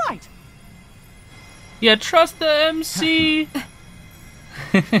 That's right. Yeah, trust the MC.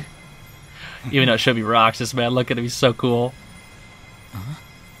 Even though it should be Roxas, man. Look at him, he's so cool.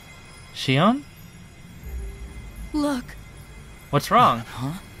 Shion? Look. What's wrong?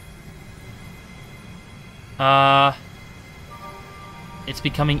 It's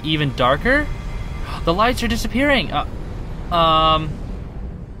becoming even darker? The lights are disappearing!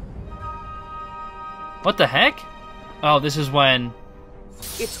 What the heck? Oh, this is when...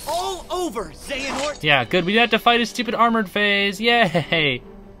 It's all over, Xehanort! Yeah, good. We didn't have to fight a stupid armored phase. Yay!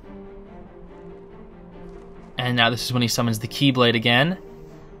 And now this is when he summons the Keyblade again.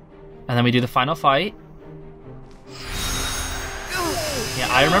 And then we do the final fight. Yeah,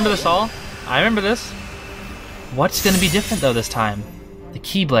 I remember this all. I remember this. What's gonna be different though this time? The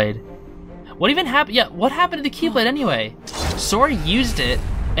Keyblade. What even happened? Yeah, what happened to the Keyblade anyway? Sora used it,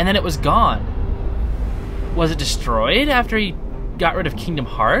 and then it was gone. Was it destroyed after he got rid of Kingdom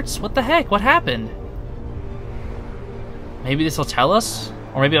Hearts? What the heck? What happened? Maybe this will tell us?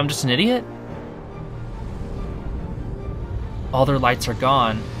 Or maybe I'm just an idiot? All their lights are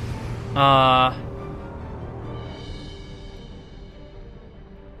gone.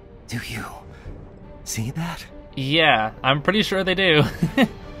 Do you see that? Yeah, I'm pretty sure they do.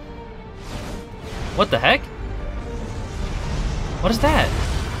 What the heck? What is that?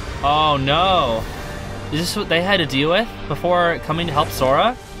 Oh no. Is this what they had to deal with before coming to help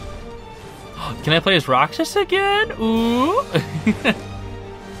Sora? Can I play as Roxas again? Ooh.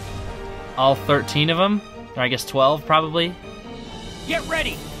 All 13 of them? Or I guess 12 probably. Get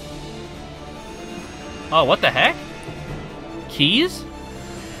ready. Oh, what the heck? Keys?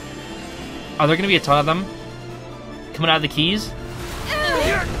 Are there gonna be a ton of them coming out of the keys?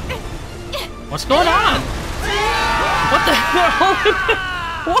 What's going on? What the hell?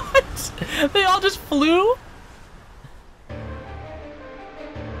 What? They all just flew?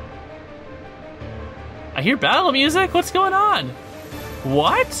 I hear battle music? What's going on?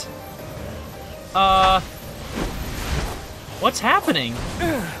 What? What's happening?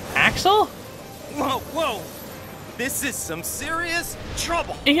 Axel? Whoa, whoa. This is some serious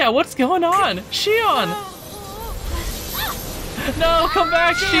trouble. Yeah, what's going on? Shion! No, come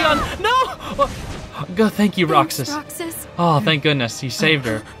back, Shion! No! Go, thank you, Roxas. Thanks, Roxas. Oh, thank goodness, he saved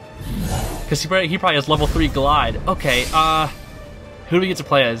her. Because he probably has level 3 glide. Okay, who do we get to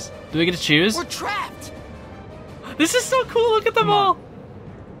play as? Do we get to choose? We're trapped. This is so cool, look at them all!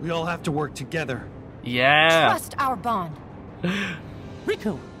 We all have to work together. Yeah. Trust our bond.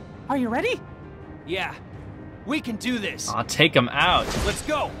 Riku, are you ready? Yeah, we can do this. I'll take him out. Let's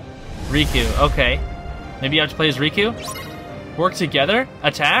go. Riku, okay. Maybe I have to play as Riku? Work together?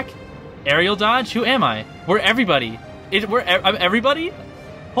 Attack? Aerial dodge? Who am I? We're everybody. I'm everybody?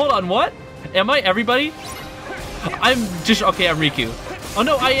 Hold on, what? Am I everybody? I'm Riku. Oh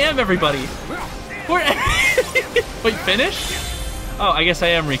no, I am everybody. Wait, finish? Oh, I guess I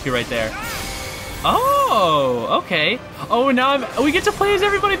am Riku right there. Oh, okay. Oh, now we get to play as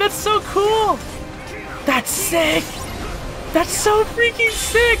everybody. That's so cool. That's sick. That's so freaking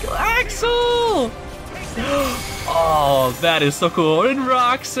sick, Axel. Oh, that is so cool. And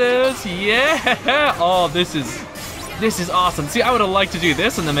Roxas, yeah. Oh, this is awesome. See, I would have liked to do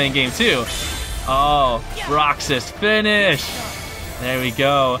this in the main game too. Oh, Roxas, finish. There we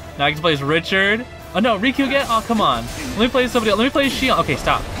go. Now I can play as Richard. Oh no, Riku again? Oh, come on. Let me play somebody else. Let me play Shion. Okay,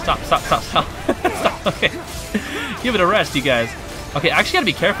 stop. Stop. Okay. Give it a rest, you guys. Okay, I actually gotta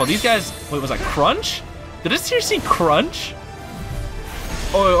be careful. These guys, wait, was that Crunch? Did I seriously Crunch?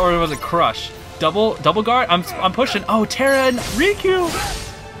 Or was it Crush? Double guard? I'm pushing. Oh, Terra and Riku.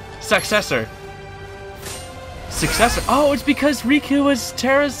 Successor. Oh, it's because Riku was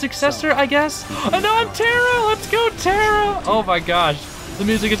Terra's successor, I guess. Oh no, I'm Terra. Let's go, Terra. Oh my gosh. The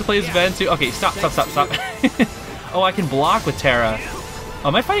music gets to play as Ven too. Okay, stop. Oh, I can block with Terra. Oh,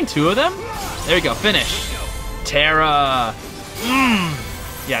 am I fighting two of them? There we go, finish. Terra.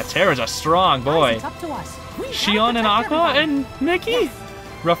 Yeah, Terra's a strong boy. Shion and Aqua and Mickey?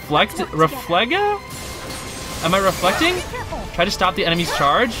 Reflega? Am I reflecting? Try to stop the enemy's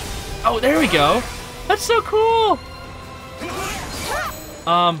charge. Oh, there we go. That's so cool.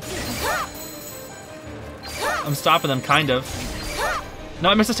 I'm stopping them, kind of. No,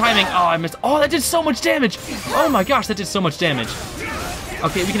 I missed the timing. Oh, I missed. Oh, that did so much damage. Oh my gosh, that did so much damage.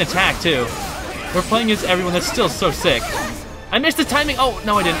 Okay, we can attack too. We're playing as everyone. That's still so sick. I missed the timing. Oh,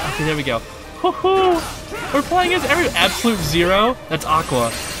 no, I didn't. Okay, there we go. Woohoo! We're playing as Absolute Zero. That's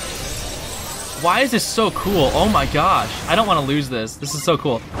Aqua. Why is this so cool? Oh my gosh. I don't want to lose this. This is so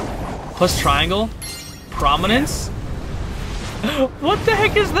cool. Plus triangle. Prominence. What the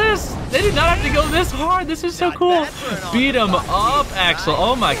heck is this? They did not have to go this hard. This is so cool. Beat him up, Axel.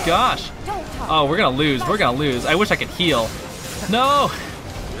 Oh my gosh. Oh, we're gonna lose. We're gonna lose. I wish I could heal. No.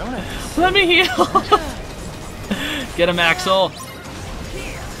 Let me heal. Get him, Axel.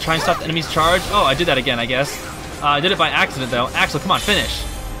 Try and stop the enemy's charge. Oh, I did that again, I guess. I did it by accident, though. Axel, come on, finish.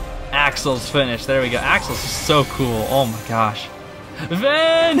 Axel's finished. There we go. Axel's so cool. Oh my gosh.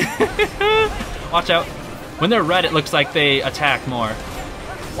 Ven! Watch out. When they're red, it looks like they attack more.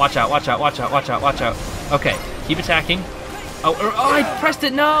 Watch out, watch out, watch out, watch out, watch out. Okay, keep attacking. Oh, I pressed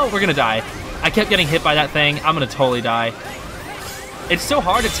it. No, we're gonna die. I kept getting hit by that thing. I'm gonna totally die. It's so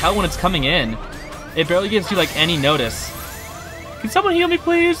hard to tell when it's coming in. It barely gives you like any notice. Can someone heal me,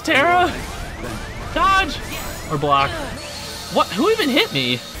 please? Terra? Dodge! Or block. What? Who even hit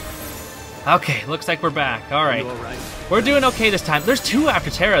me? Okay, looks like we're back. All right. We're doing okay this time. There's two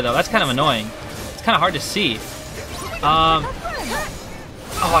after Terra, though. That's kind of annoying. It's kind of hard to see. Oh,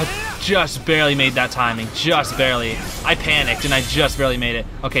 I just barely made that timing. Just barely. I panicked, and I just barely made it.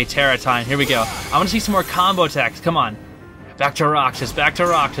 Okay, Terra time. Here we go. I want to see some more combo attacks. Come on. Back to Roxas. Back to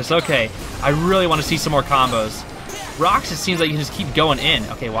Roxas. Okay. I really want to see some more combos. Roxas seems like you can just keep going in.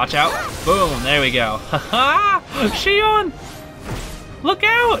 Okay, watch out. Boom. There we go. Haha! Shion! Look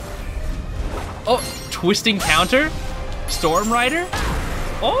out! Oh, twisting counter? Storm Rider?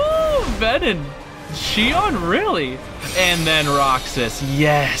 Oh, Venom. Shion, really? And then Roxas.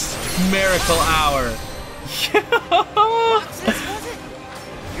 Yes. Miracle Hour.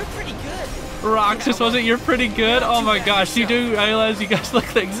 Roxas, was it? You're pretty good? Oh my gosh. You do realize you guys look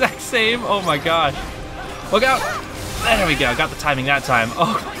the exact same? Oh my gosh. Look out. There we go, got the timing that time.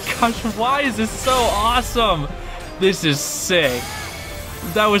 Oh my gosh, why is this so awesome? This is sick.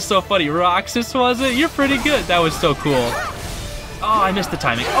 That was so funny. Roxas, was it? You're pretty good. That was so cool. Oh, I missed the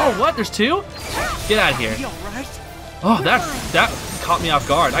timing. Oh, what? There's two? Get out of here. Oh, that caught me off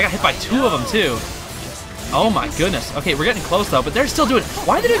guard. I got hit by two of them, too. Oh my goodness. Okay, we're getting close, though, but they're still doing...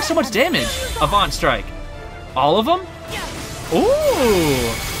 Why are they doing so much damage? Avant Strike. All of them?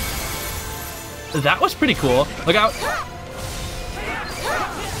 Ooh. That was pretty cool. Look out.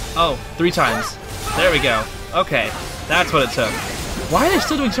 Oh, 3 times. There we go. Okay, that's what it took. Why are they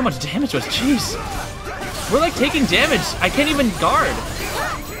still doing so much damage to us? Jeez. We're like taking damage. I can't even guard.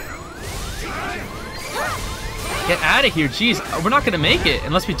 Get out of here. Jeez, we're not going to make it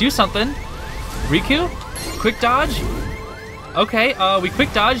unless we do something. Riku? Quick dodge? Okay, we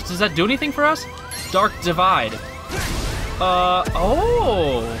quick dodge. Does that do anything for us? Dark Divide.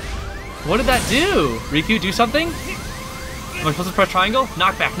 Oh. What did that do? Riku, do something? Am I supposed to press triangle?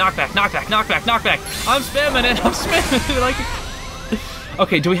 Knockback, knockback, knockback, knockback, knockback. I'm spamming it. I'm spamming it. Like...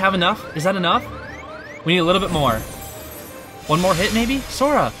 Okay, do we have enough? Is that enough? We need a little bit more. One more hit, maybe?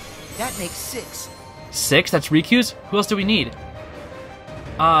 Sora. That makes 6. 6? That's Riku's? Who else do we need?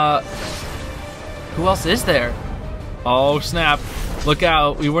 Who else is there? Oh, snap. Look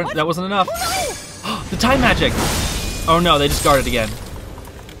out. We weren't... That wasn't enough. The time magic. Oh, no. They just guarded again.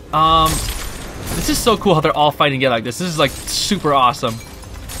 This is so cool how they're all fighting together like this. This is, like, super awesome.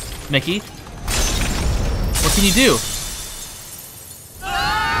 Mickey? What can you do?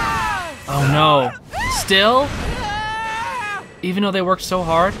 Oh, no. Still? Even though they worked so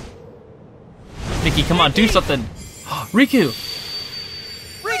hard? Mickey, come on, do something. Riku!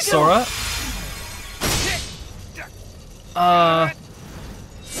 Sora?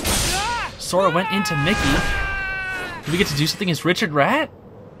 Sora went into Mickey. Do we get to do something as Richard Rat?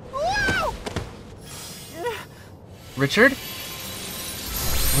 Richard?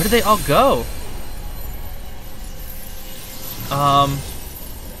 Where did they all go? Oh,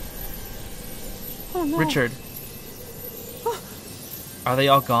 no. Richard. Are they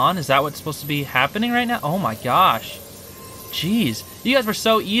all gone? Is that what's supposed to be happening right now? Oh my gosh. Jeez. You guys were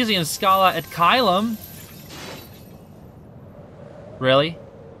so easy in Scala at Kylum. Really?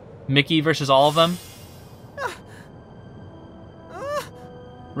 Mickey versus all of them?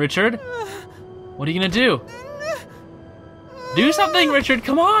 Richard? What are you gonna do? Do something, Richard,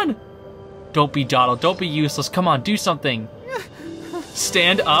 come on! Don't be Donald, don't be useless, come on, do something.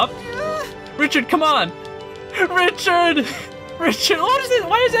 Stand up? Richard, come on! Richard! Richard, what is it?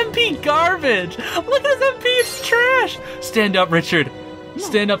 Why is MP garbage? Look at this MP, it's trash! Stand up, Richard.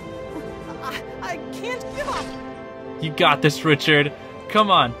 Stand up. I can't give up. You got this, Richard. Come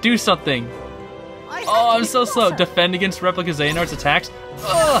on, do something. Oh, I'm so slow. Defend against Replica Xehanort's attacks.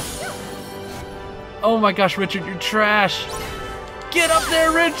 Ugh. Oh my gosh, Richard, you're trash. Get up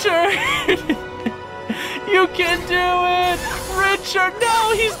there, Richard! You can do it! Richard,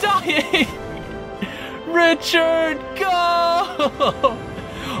 no, he's dying! Richard, go!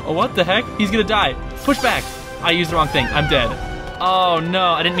 Oh, what the heck? He's gonna die. Push back. I used the wrong thing. I'm dead. Oh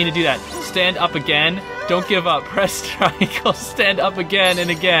no, I didn't mean to do that. Stand up again. Don't give up. Press triangle. Stand up again and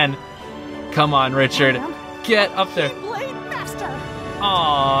again. Come on, Richard. Get up there. Keyblade Master.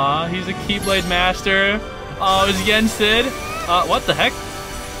 Aww, he's a Keyblade Master. Oh, is Yensid? What the heck?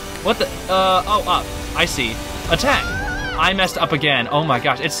 What the? Oh, up. I see. Attack. I messed up again. Oh my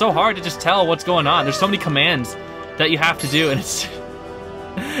gosh, it's so hard to just tell what's going on. There's so many commands that you have to do, and it's...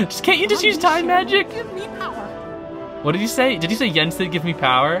 just can't you just use time magic? Give me power. What did you say? Did you say Yensid give me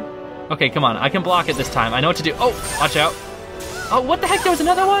power? Okay, come on. I can block it this time. I know what to do. Oh, watch out. Oh, what the heck? There was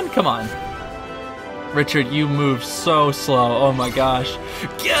another one? Come on. Richard, you move so slow. Oh my gosh.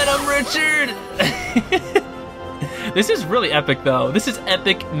 Get him, Richard! This is really epic, though. This is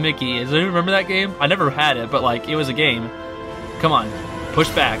Epic Mickey. Does anyone remember that game? I never had it, but, like, it was a game. Come on. Push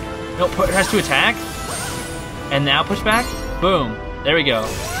back. No, it has to attack. And now push back. Boom. There we go.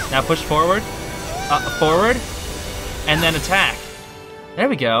 Now push forward. Forward. And then attack. There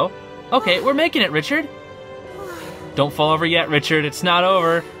we go. Okay, we're making it, Richard. Don't fall over yet, Richard. It's not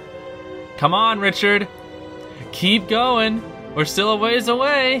over. Come on, Richard. Keep going. We're still a ways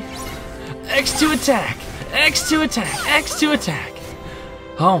away. X to attack. X to attack. X to attack.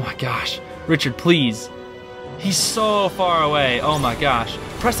 Oh my gosh. Richard, please. He's so far away. Oh my gosh.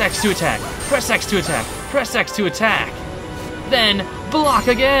 Press X to attack. Press X to attack. Press X to attack. Then block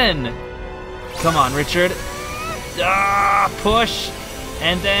again. Come on, Richard. Push.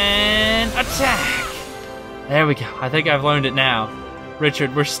 And then attack. There we go. I think I've learned it now.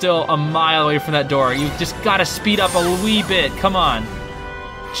 Richard, we're still a mile away from that door. You just gotta speed up a wee bit. Come on.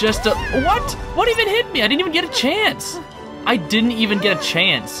 Just a... What? What even hit me? I didn't even get a chance. I didn't even get a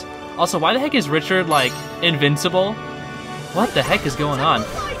chance. Also, why the heck is Richard, like, invincible? What the heck is going on?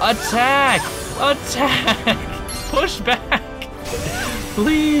 Attack! Attack! Push back!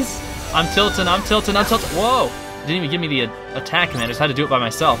 Please! I'm tilting. Whoa! Didn't even give me the attack command. I just had to do it by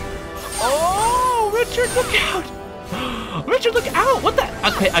myself. Oh! Richard, look out! Richard, look out! What the?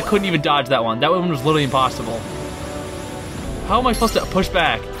 Okay, I couldn't even dodge that one. That one was literally impossible. How am I supposed to push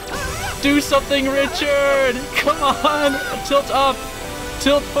back? Do something, Richard! Come on! Tilt up!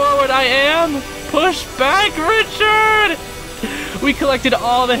 Tilt forward, I am! Push back, Richard! We collected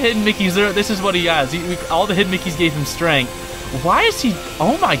all the hidden Mickeys. This is what he has. All the hidden Mickeys gave him strength. Why is he...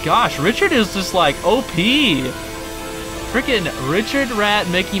 Oh my gosh, Richard is just like OP. Freaking Richard Rat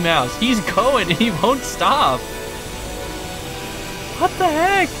Mickey Mouse. He's going and he won't stop. What the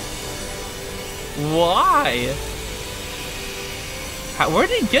heck? Why? Where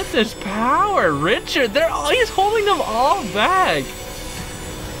did he get this power? Richard, he's holding them all back.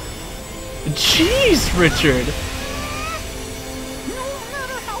 Jeez, Richard. No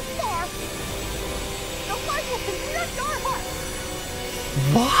matter how far, the light will connect our hearts.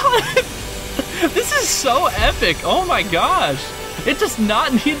 What? This is so epic. Oh my gosh. It does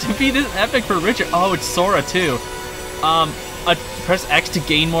not need to be this epic for Richard. Oh, it's Sora too. Press X to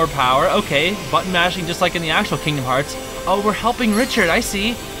gain more power. Okay, button mashing just like in the actual Kingdom Hearts. Oh, we're helping Richard, I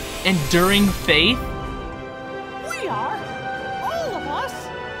see. Enduring faith? We are, all of us,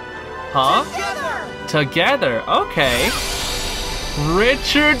 huh? Together, okay.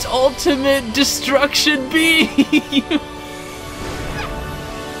 Richard's ultimate destruction beam!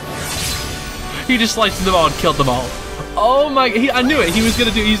 He just sliced them all and killed them all. Oh my, I knew it, he was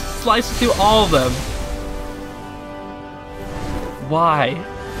gonna do, he sliced through all of them. Why?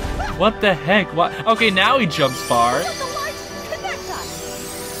 What the heck? What? Okay, now he jumps far.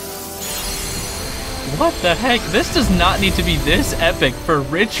 What the heck? This does not need to be this epic for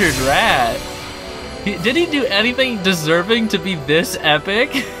Richard Rat. Did he do anything deserving to be this epic?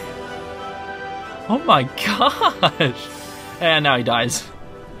 Oh my gosh. And now he dies.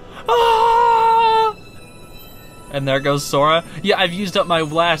 Ah! And there goes Sora. Yeah, I've used up my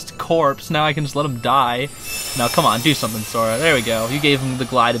last corpse. Now I can just let him die. Now, come on, do something, Sora. There we go. You gave him the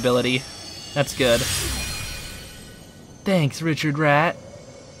glide ability. That's good. Thanks, Richard Rat.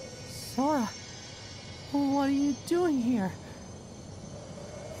 Sora, what are you doing here?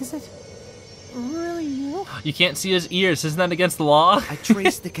 Is it really you? You can't see his ears. Isn't that against the law? I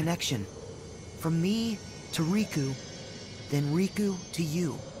traced the connection. From me to Riku, then Riku to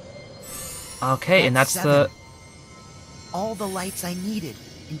you. Okay, and that's 7. the... All the lights I needed,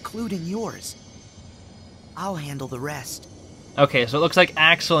 including yours. I'll handle the rest. Okay, so it looks like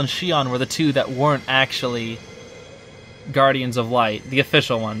Axel and Xion were the two that weren't actually Guardians of Light, the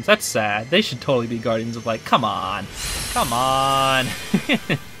official ones. That's sad. They should totally be Guardians of Light. Come on. Come on.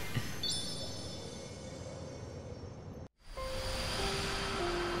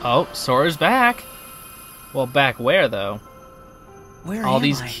 Oh, Sora's back. Well, back where, though? Where all am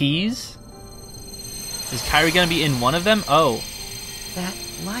these I? keys? Is Kairi gonna be in one of them? Oh. That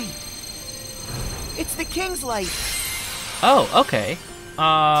light. It's the King's light. Oh, okay.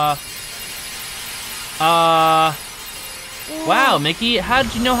 Wow, Mickey, how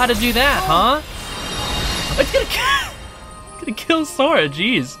did you know how to do that, huh? It's gonna kill Sora,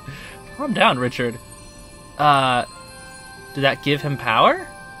 jeez. Calm down, Richard. Did that give him power?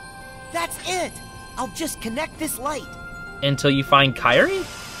 That's it. I'll just connect this light. Until you find Kairi?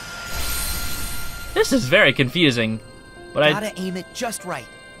 This is very confusing. But Gotta aim it just right.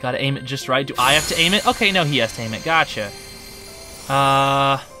 Gotta aim it just right. Do I have to aim it? Okay, no, he has to aim it. Gotcha.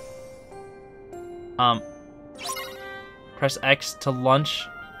 Press X to launch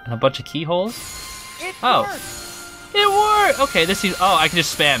and a bunch of keyholes. It worked. It worked. Okay, this seems. Oh, I can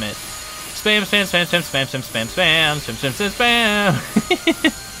just spam it. Spam, spam, spam, spam, spam, spam, spam, spam, spam, spam, spam,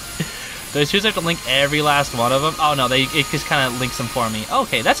 spam. Do I seriously have to link every last one of them? Oh no, it just kind of links them for me.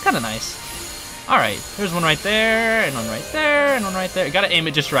 Okay, that's kind of nice. All right, there's one right there, and one right there, and one right there. You gotta aim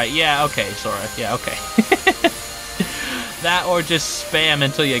it just right. Yeah, okay, Sora. Yeah, okay. That or just spam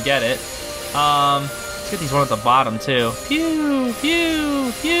until you get it. Let's get these one at the bottom too. Pew,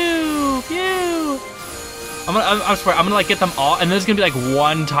 pew, pew, pew. I swear, I'm gonna like get them all, and there's gonna be like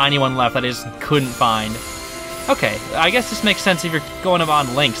one tiny one left that I just couldn't find. Okay, I guess this makes sense if you're going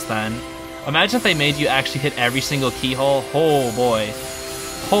on links then. Imagine if they made you actually hit every single keyhole. Oh boy.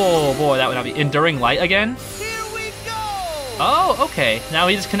 Oh boy, that would not be Enduring Light again? Here we go! Oh, okay. Now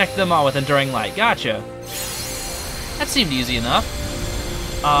he just connected them all with Enduring Light. Gotcha. That seemed easy enough.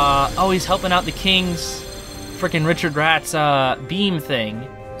 Oh, he's helping out the King's frickin' Richard Rat's beam thing.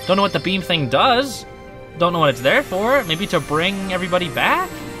 Don't know what the beam thing does. Don't know what it's there for. Maybe to bring everybody back?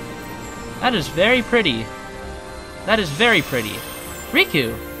 That is very pretty. That is very pretty.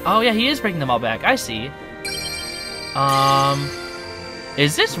 Riku. Oh yeah, he is bringing them all back. I see.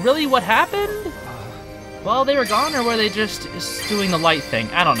 Is this really what happened? Well, they were gone, or were they just doing the light thing?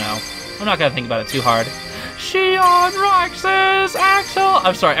 I don't know. I'm not gonna think about it too hard. Shion, Roxas, Axel!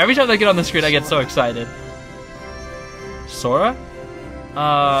 I'm sorry, every time I get on the screen, I get so excited. Sora?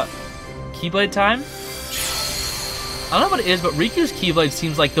 Keyblade time? I don't know what it is, but Riku's Keyblade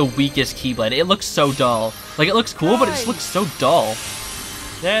seems like the weakest Keyblade. It looks so dull. Like, it looks cool, but it just looks so dull.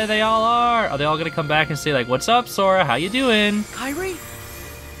 There they all are. Are they all gonna come back and say, like, what's up, Sora? How you doing? Kairi?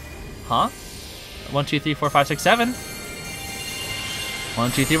 Huh? 1, 2, 3, 4, 5, 6, 7.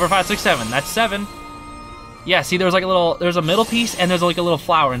 1, 2, 3, 4, 5, 6, 7. That's 7. Yeah, see, there's like a little, there's a middle piece, and there's like a little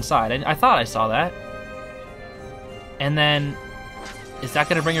flower inside. I thought I saw that. And then, is that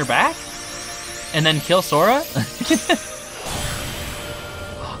gonna bring her back? And then kill Sora?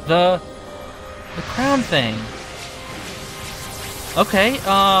 The crown thing. Okay,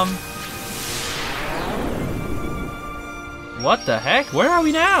 what the heck? Where are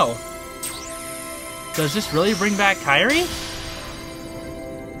we now? Does this really bring back Kairi?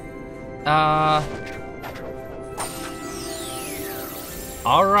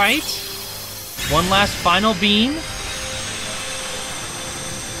 Alright. One last final beam.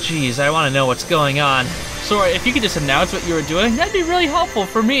 Jeez, I want to know what's going on. Sora, if you could just announce what you were doing, that'd be really helpful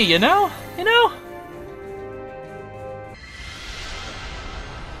for me, you know? You know?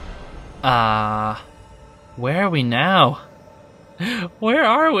 Where are we now? Where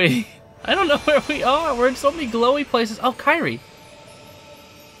are we? I don't know where we are. We're in so many glowy places. Oh, Kairi.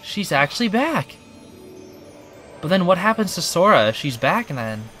 She's actually back. But then what happens to Sora if she's back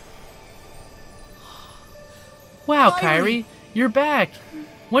then? Wow, Kairi, you're back.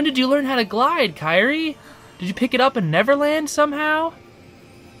 When did you learn how to glide, Kairi? Did you pick it up in Neverland somehow?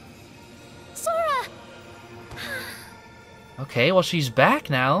 Sora! Okay, well, she's back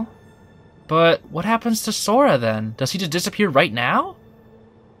now. But what happens to Sora then? Does he just disappear right now?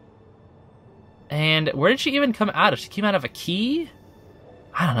 And where did she even come out of? She came out of a key?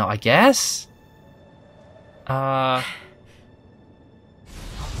 I don't know, I guess? Oh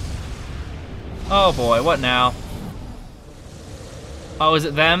boy, what now? Oh, is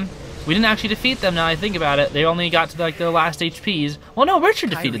it them? We didn't actually defeat them now I think about it. They only got to like their last HPs. Well, no, Richard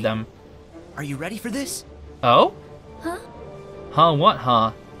defeated them. Are you ready for this? Oh? Huh? Huh, what,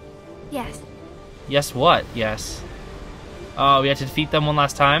 huh? Yes. Yes, what? Yes. Oh, we had to defeat them one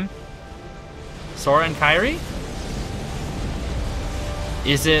last time? Sora and Kairi?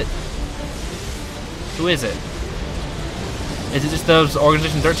 Is it... Who is it? Is it just those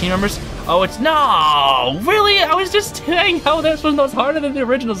Organization 13 members? Oh, it's... No! Really? I was just saying how this was harder than the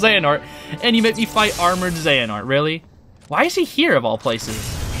original Xehanort, and you make me fight Armored Xehanort. Really? Why is he here, of all places?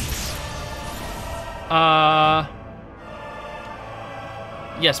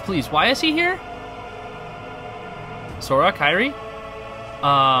 Yes, please. Why is he here? Sora, Kairi?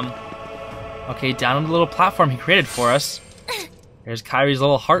 Okay, down on the little platform he created for us. There's Kairi's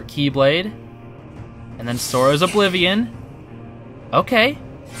little heart keyblade. And then Sora's Oblivion. Okay.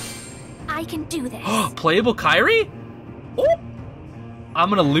 I can do this. Playable Kairi? Oh! I'm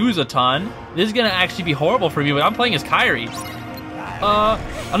gonna lose a ton. This is gonna actually be horrible for me, but I'm playing as Kairi. I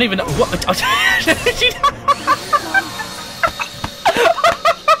don't even know what.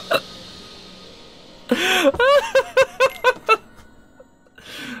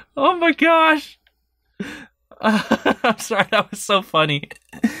 Oh my gosh. I'm sorry, that was so funny.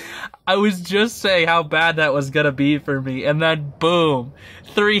 I was just saying how bad that was gonna be for me, and then boom,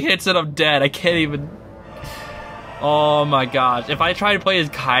 3 hits and I'm dead. I can't even. Oh my gosh. If I try to play as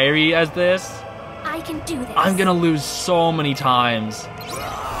Kairi as this, I can do this. I'm gonna lose so many times.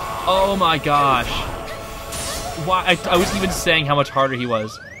 Oh my gosh. Why? I was even saying how much harder he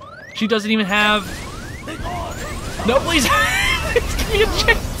was. She doesn't even have. No, please. Give me a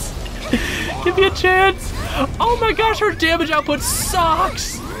chance. Give me a chance. Oh my gosh, her damage output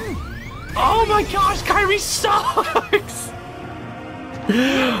sucks. Oh my gosh, Kairi sucks.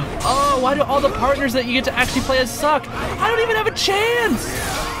 Oh, why do all the partners that you get to actually play as suck? I don't even have a chance.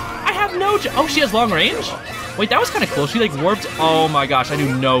 I have no oh, she has long range? Wait, that was kind of cool. She like warped. Oh my gosh, I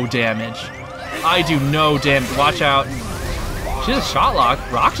do no damage. I do no damage. Watch out. She has a shot lock.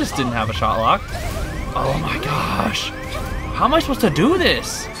 Roxas didn't have a shot lock. Oh my gosh. How am I supposed to do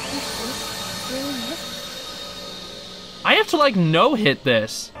this? I have to like no-hit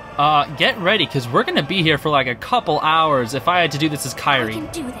this. Get ready, because we're gonna be here for like a couple hours if I had to do this as Kairi. I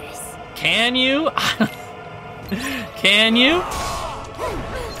can do this. Can you? Can you?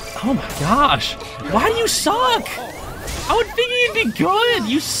 Oh my gosh. Why do you suck? I would think you'd be good.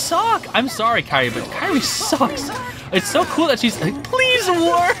 You suck. I'm sorry, Kairi, but Kairi sucks. It's so cool that she's like, please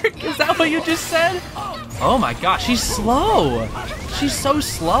work. Is that what you just said? Oh my gosh, she's slow. She's so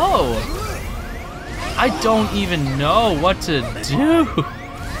slow. I don't even know what to do.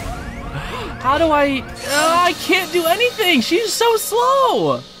 How do I can't do anything. She's so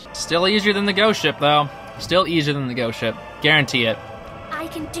slow. Still easier than the ghost ship, though. Still easier than the ghost ship. Guarantee it. I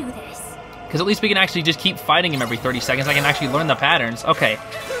can do this. Because at least we can actually just keep fighting him every 30 seconds. I can actually learn the patterns. Okay.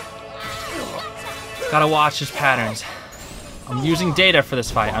 Gotta watch his patterns. I'm using data for this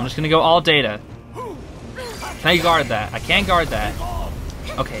fight. I'm just gonna go all data. Can I guard that? I can't guard that.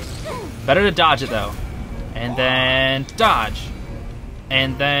 Okay. Better to dodge it, though. And then dodge.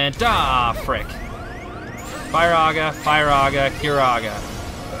 And then frick. Fire-aga, Kiraga.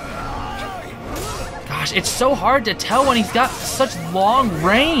 Gosh, it's so hard to tell when he's got such long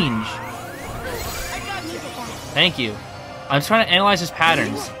range. Thank you. I'm just trying to analyze his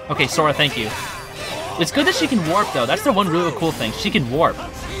patterns. Okay, Sora, thank you. It's good that she can warp, though. That's the one really cool thing. She can warp.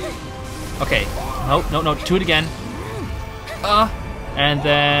 Okay. No. Do it again. And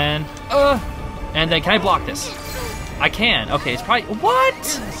then, can I block this? I can. Okay, it's probably... What?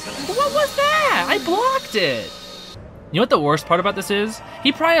 What was that? I blocked it. You know what the worst part about this is?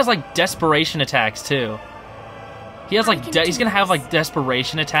 He probably has, like, desperation attacks, too. He has, like, he's gonna have, like,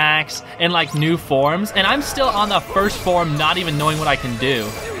 desperation attacks and, like, new forms. And I'm still on the first form, not even knowing what I can do.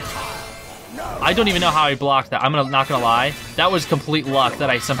 I don't even know how I blocked that. I'm not gonna lie. That was complete luck that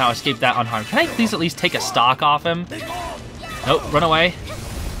I somehow escaped that unharmed. Can I please at least take a stock off him? Nope, run away.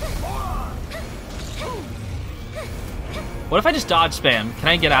 What if I just dodge spam? Can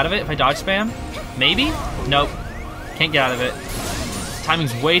I get out of it if I dodge spam? Maybe? Nope. Can't get out of it.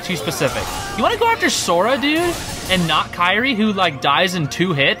 Timing's way too specific. You wanna go after Sora, dude? And not Kairi, who, like, dies in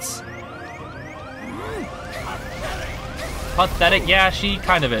 2 hits? Pathetic? Yeah, she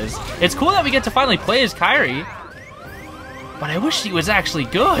kind of is. It's cool that we get to finally play as Kairi. But I wish she was actually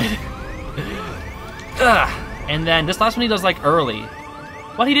good. Ugh. And then this last one he does, like, early.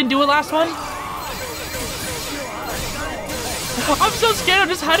 What, he didn't do it last one? I'm so scared, I'm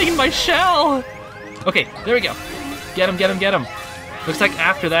just hiding in my shell. Okay, there we go. Get him. Looks like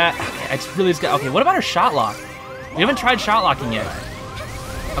after that, okay, I just really just got, okay, what about her shot lock? We haven't tried shot locking yet.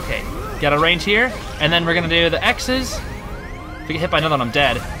 Okay, got a range here, and then we're gonna do the X's. If we get hit by another one, I'm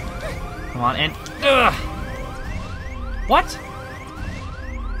dead. Come on, and, ugh. What?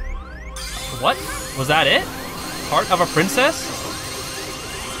 What? Was that it? Heart of a princess?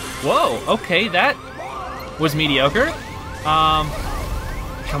 Whoa, okay, that was mediocre.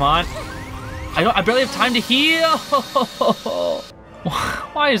 Come on. I barely have time to heal.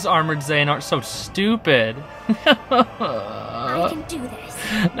 Why is Armored Xehanort so stupid? I can do this.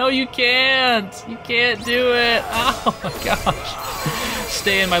 No, you can't. You can't do it. Oh my gosh.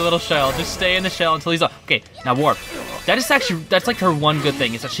 Stay in my little shell. Just stay in the shell until he's up. Okay, now warp. That's like her one good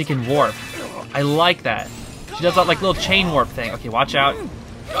thing is that she can warp. I like that. She does that like little chain warp thing. Okay, watch out.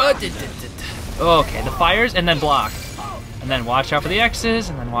 Okay, the fires and then block. And then watch out for the X's,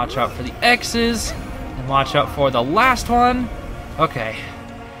 and then watch out for the X's, and watch out for the last one. Okay.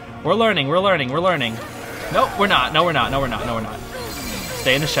 We're learning. Nope, we're not. No, we're not.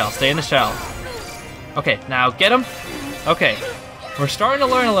 Stay in the shell. Okay, now get him. Okay. We're starting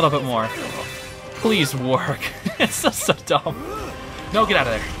to learn a little bit more. Please work. It's so dumb. No, get out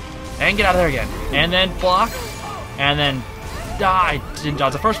of there. And get out of there again. And then block. And then die. Didn't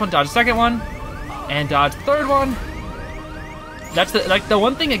dodge the first one, dodge the second one. And dodge the third one. That's the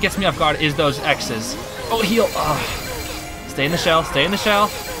one thing that gets me off guard is those X's. Oh, heal. Stay in the shell.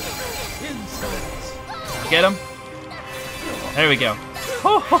 Get him. There we go.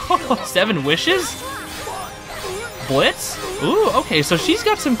 7 wishes? Blitz? Ooh, okay, so she's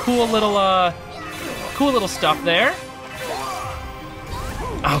got some cool little stuff there.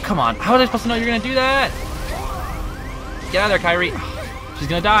 Oh, come on. How was I supposed to know you're gonna do that? Get out of there, Kairi. She's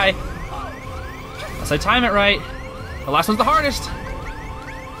gonna die. Unless I time it right. The last one's the hardest.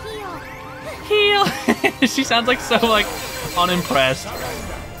 Heal. She sounds like so like unimpressed.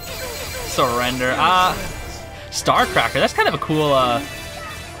 Surrender. Starcracker. That's kind of a cool.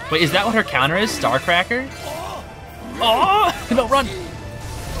 Wait, is that what her counter is? Starcracker. Oh no, run!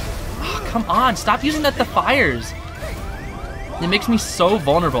 Oh, come on, stop using the fires. It makes me so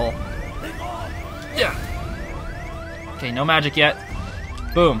vulnerable. Yeah. Okay, no magic yet.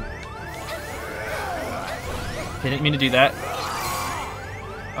 Boom. Didn't mean to do that.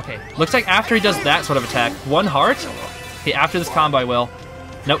 Okay, looks like after he does that sort of attack, 1 heart. Okay, after this combo I will.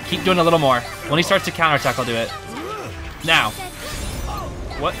 Nope, keep doing a little more. When he starts to counterattack, I'll do it. Now.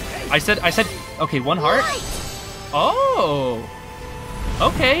 What? I said, okay, 1 heart? Oh.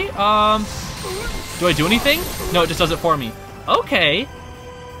 Okay, do I do anything? No, it just does it for me. Okay.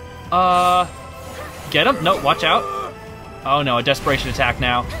 Get him? No, watch out. Oh no, a desperation attack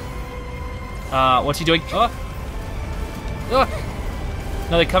now. What's he doing? No,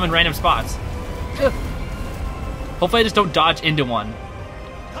 they come in random spots. Hopefully I just don't dodge into one.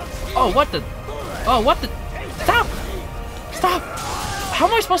 Oh, what the? Oh, what the? Stop! Stop! How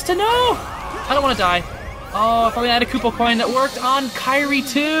am I supposed to know? I don't want to die. Oh, if only I had a Koopa coin that worked on Kairi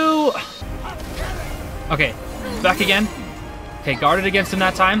too. Okay, back again. Okay, guarded against him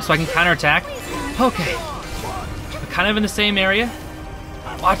that time so I can counterattack. Okay. We're kind of in the same area.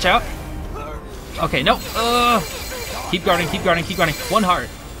 Watch out. Okay, no. Keep guarding, keep guarding, keep guarding. 1 heart.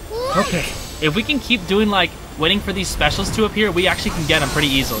 Okay. If we can keep doing, like, waiting for these specials to appear, we actually can get them pretty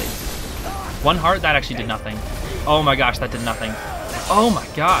easily. 1 heart, that actually did nothing. Oh my gosh, that did nothing. Oh my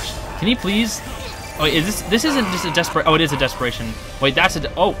gosh. Can he please? Oh, wait, is this isn't just a desperate. Oh, it is a desperation. Wait, that's a.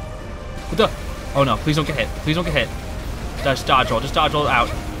 Oh. What the? Oh no, please don't get hit. Please don't get hit. Just dodge roll. Just dodge roll out.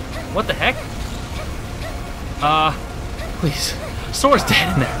 What the heck? Please. Sora's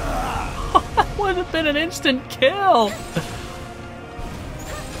dead in there. That would have been an instant kill.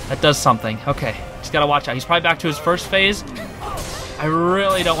 That does something. Okay. Just gotta watch out. He's probably back to his first phase. I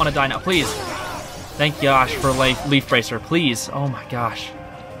really don't want to die now. Please. Thank gosh for Leaf Bracer. Please. Oh my gosh.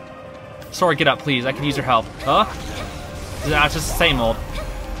 Sora, get up, please. I can use your help. Huh? Nah, it's just the same old.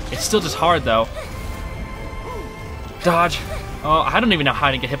 It's still just hard, though. Dodge. Oh, I don't even know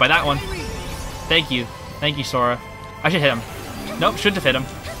how to get hit by that one. Thank you. Thank you, Sora. I should hit him. Nope, shouldn't have hit him.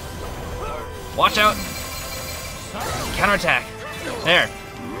 Watch out. Counterattack. There.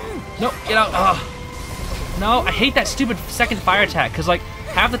 Nope, get out. No, I hate that stupid second fire attack, because, like,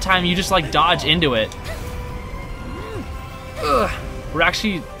 half the time you just, like, dodge into it. Ugh. We're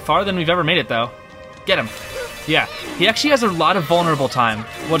actually farther than we've ever made it, though. Get him. Yeah, he actually has a lot of vulnerable time,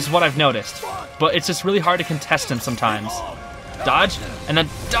 which is what I've noticed. But it's just really hard to contest him sometimes. Dodge, and then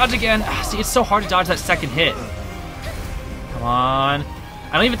dodge again. See, it's so hard to dodge that second hit. Come on.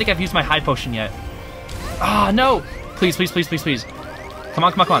 I don't even think I've used my high potion yet. Ah, no. Please, please, please, please, please. Come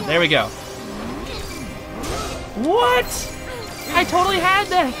on, come on, come on. There we go. What? I totally had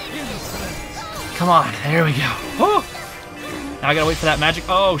that. Come on, there we go. Woo. Now I gotta wait for that magic.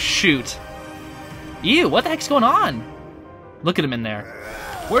 Oh, shoot. Ew, what the heck's going on? Look at him in there.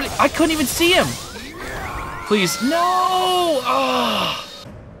 Where? I couldn't even see him. Please, no!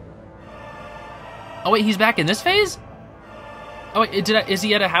 Oh, wait, he's back in this phase? Oh, wait, is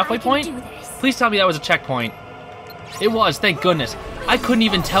he at a halfway point? Please tell me that was a checkpoint. It was, thank goodness. I couldn't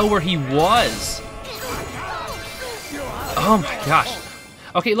even tell where he was. Oh my gosh.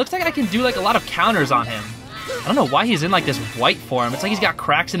 Okay, it looks like I can do like a lot of counters on him. I don't know why he's in like this white form. It's like he's got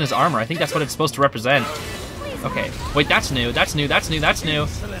cracks in his armor. I think that's what it's supposed to represent. Okay, wait, that's new, that's new, that's new, that's new.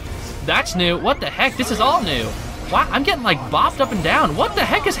 That's new, what the heck? This is all new. Wow, I'm getting like bopped up and down. What the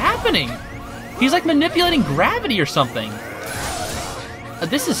heck is happening? He's like manipulating gravity or something.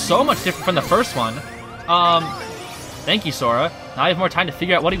 This is so much different from the first one. Thank you, Sora. Now I have more time to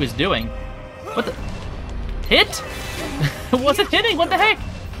figure out what he was doing. What the? Hit? It wasn't hitting, what the heck?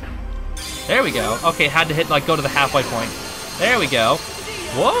 There we go. Okay, had to hit, like, go to the halfway point. There we go.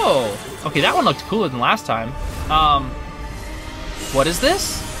 Whoa. Okay, that one looked cooler than last time. What is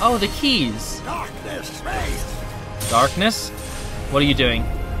this? Oh, the keys. Darkness. Darkness? What are you doing?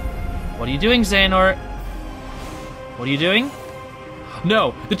 What are you doing, Xehanort? What are you doing?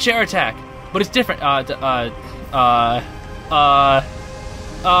 No, the chair attack. But it's different. How do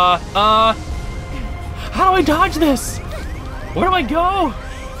I dodge this? Where do I go?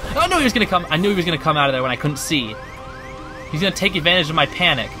 Oh, no, he was gonna come. I knew he was gonna come out of there when I couldn't see. He's gonna take advantage of my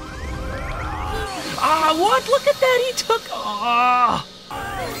panic. Ah, what? Look at that. He took. Ah.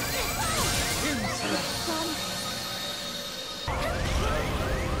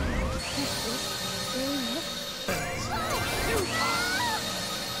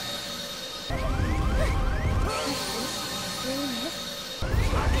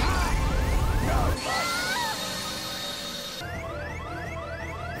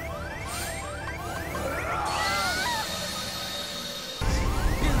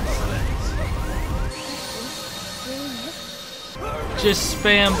 Just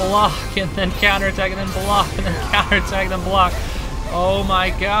spam block and then counterattack and then block and then counterattack and then block. Oh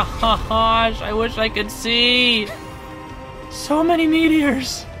my gosh, I wish I could see. So many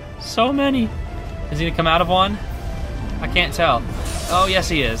meteors. So many. Is he gonna come out of one? I can't tell. Oh, yes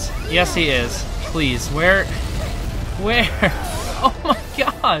he is. Yes he is. Please, where? Oh my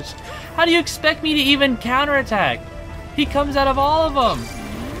gosh. How do you expect me to even counterattack? He comes out of all of them.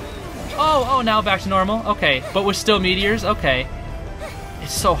 Oh, now back to normal. Okay, but with still meteors. Okay.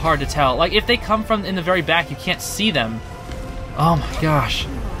 It's so hard to tell. Like, if they come from in the very back, you can't see them. Oh my gosh.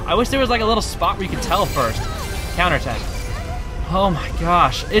 I wish there was like a little spot where you could tell first. Counterattack. Oh my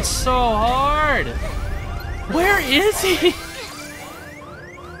gosh. It's so hard. Where is he?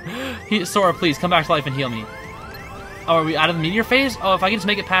 Sora, please, come back to life and heal me. Oh, are we out of the meteor phase? Oh, if I can just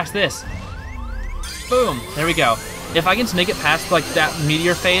make it past this. Boom. There we go. If I can just make it past, like, that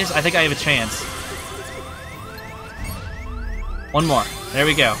meteor phase, I think I have a chance. One more. There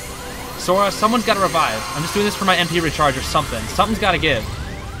we go. Sora, someone's got to revive. I'm just doing this for my MP recharge or something. Something's got to give.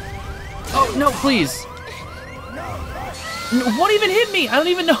 Oh, no, please. What even hit me? I don't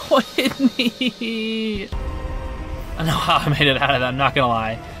even know what hit me. I don't know how I made it out of that, I'm not going to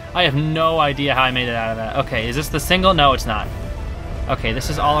lie. I have no idea how I made it out of that. Okay, is this the single? No, it's not. Okay, this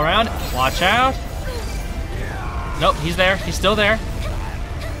is all around. Watch out. Nope, he's there. He's still there.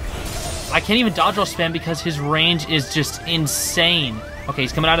 I can't even dodge roll spam because his range is just insane. Okay,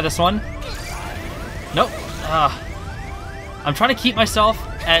 he's coming out of this one. Nope. I'm trying to keep myself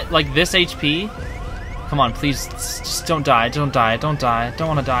at, like, this HP. Come on, please. Just don't die. Don't die. Don't die. I don't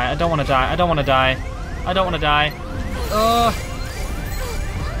want to die. I don't want to die. I don't want to die. I don't want to die.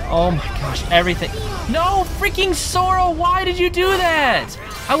 Oh my gosh, everything. No, freaking Sora, why did you do that?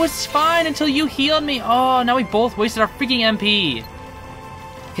 I was fine until you healed me. Oh, now we both wasted our freaking MP.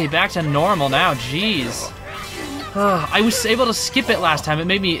 Okay, back to normal now, jeez. I was able to skip it last time. It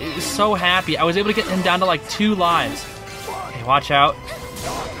made me so happy. I was able to get him down to like 2 lives. Okay, watch out.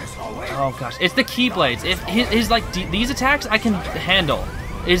 Oh gosh, it's the Keyblades. If his like these attacks I can handle.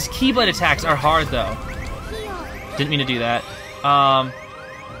 His Keyblade attacks are hard though. Didn't mean to do that.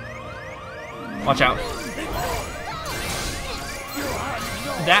 Watch out.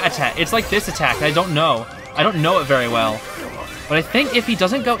 That attack, it's like this attack. I don't know. I don't know it very well. But I think if he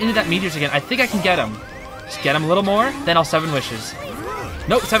doesn't go into that meteors again, I think I can get him. Just get him a little more, then I'll 7 wishes.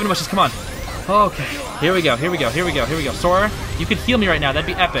 Nope, 7 wishes, come on. Okay, here we go, here we go, here we go, here we go. Sora, you could heal me right now, that'd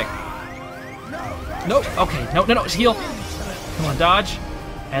be epic. Nope, okay, no, just heal. Come on, dodge.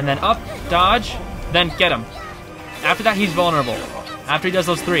 And then up, dodge, then get him. After that, he's vulnerable. After he does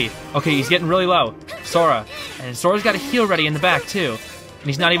those 3. Okay, he's getting really low. Sora. And Sora's got a heal ready in the back, too. And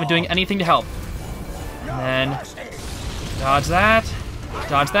he's not even doing anything to help. And then dodge that.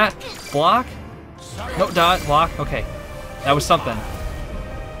 Dodge that. Block. Nope, dodge, block. Okay. That was something.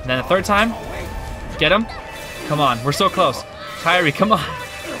 And then the 3rd time. Get him. Come on, we're so close. Kairi, come on.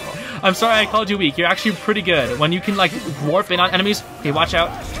 I'm sorry I called you weak. You're actually pretty good. When you can, like, warp in on enemies. Okay, watch out.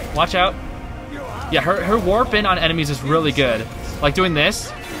 Watch out. Yeah, her warp in on enemies is really good. Like doing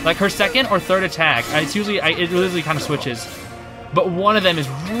this. Like her 2nd or 3rd attack. It's usually, it usually kind of switches. But one of them is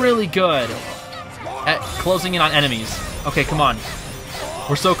really good at closing in on enemies. Okay, come on.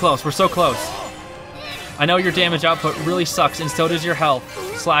 We're so close. We're so close. I know your damage output really sucks, and so does your health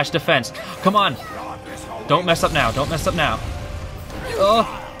 / defense. Come on. Don't mess up now. Don't mess up now.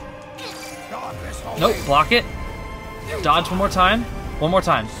 Nope, block it. Dodge one more time. One more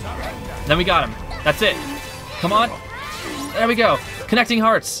time. Then we got him. That's it. Come on. There we go. Connecting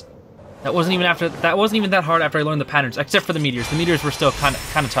hearts. That wasn't even that hard after I learned the patterns, except for the meteors. The meteors were still kind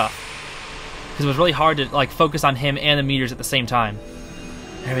of tough. Because it was really hard to like focus on him and the meteors at the same time.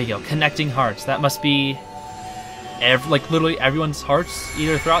 There we go. Connecting hearts. That must be like literally everyone's hearts,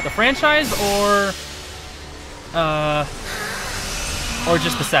 either throughout the franchise or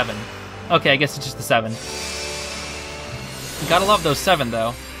just the 7. Okay, I guess it's just the 7. Gotta love those 7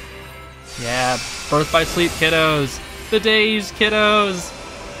 though. Yeah, birth by sleep, kiddos. The days, kiddos.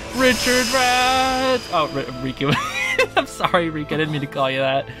 Richard Rat. Oh, Riku. I'm sorry, Riku. I didn't mean to call you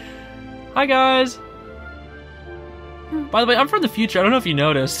that. Hi, guys. By the way, I'm from the future. I don't know if you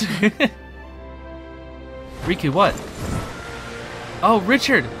noticed. Riku, what? Oh,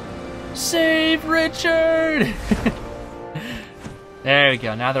 Richard. Save Richard. There we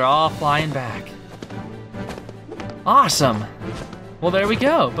go. Now they're all flying back. Awesome. Well, there we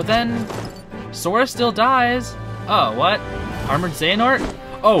go. But then Sora still dies. Oh, what? Armored Xehanort?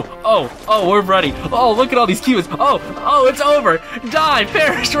 Oh, we're ready. Oh, look at all these cubes. Oh, it's over. Die,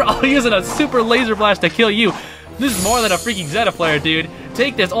 perish. We're all using a super laser blast to kill you. This is more than a freaking Zeta flare, dude.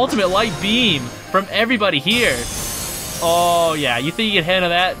 Take this ultimate light beam from everybody here. Oh, yeah. You think you can handle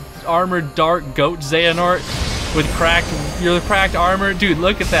that armored dark goat Xehanort with cracked armor? Dude,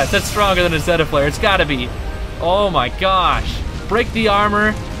 look at that. That's stronger than a Zeta flare. It's gotta be. Oh my gosh. Break the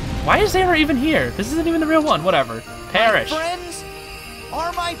armor. Why is Xehanort even here? This isn't even the real one. Whatever. Perish. My friends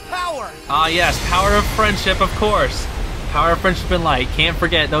are my power. Ah, yes. Power of friendship, of course. Power of friendship and light. Can't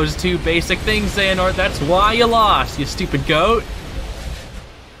forget those 2 basic things, Xehanort. That's why you lost, you stupid goat.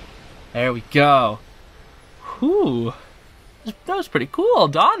 There we go. Whew. That was pretty cool,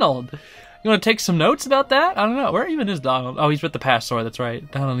 Donald. You want to take some notes about that? I don't know. Where even is Donald? Oh, he's with the past Sora. That's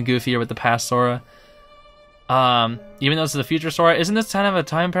right. Donald and Goofy are with the past Sora. Even though this is the future Sora, isn't this kind of a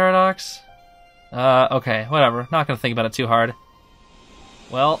time paradox? Okay, whatever. Not gonna think about it too hard.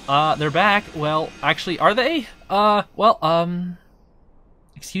 Well, they're back. Well, actually, are they?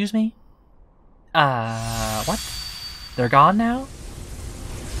 Excuse me? What? They're gone now?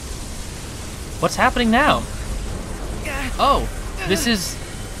 What's happening now? Oh, this is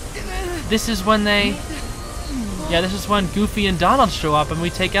when they... Yeah, this is when Goofy and Donald show up and we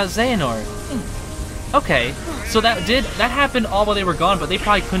take out Xehanort. Okay, so that happened all while they were gone, but they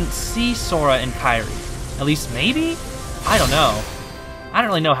probably couldn't see Sora and Kairi. At least maybe? I don't know. I don't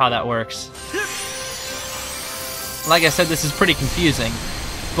really know how that works. Like I said, this is pretty confusing,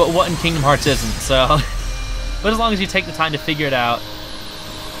 but what in Kingdom Hearts isn't, so... But as long as you take the time to figure it out,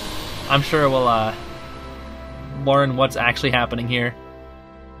 I'm sure we'll, learn what's actually happening here.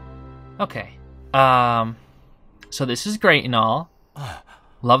 Okay. So this is great and all.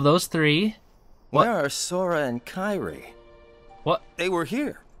 Love those three. What? Where are Sora and Kairi? What? They were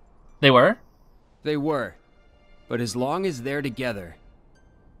here. They were? They were. But as long as they're together,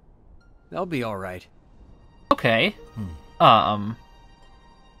 they'll be alright. Okay.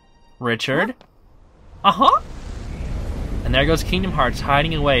 Richard? Uh-huh. And there goes Kingdom Hearts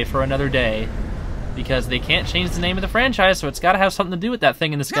hiding away for another day. Because they can't change the name of the franchise, so it's gotta have something to do with that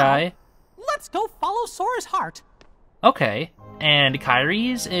thing in the sky. Now, let's go follow Sora's heart. Okay. And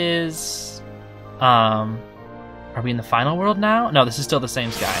Kairi's is... Are we in the final world now? No, this is still the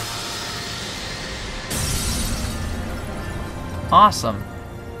same sky. Awesome.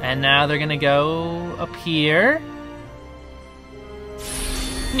 And now they're gonna go up here.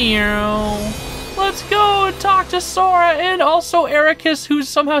 Neo. Let's go and talk to Sora and also Ericus, who's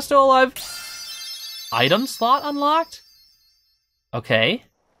somehow still alive. Item slot unlocked? Okay.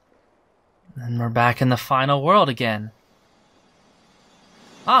 And we're back in the final world again.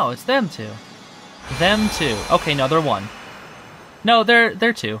 Oh, it's them two. Them two. Okay, no, they're one. No,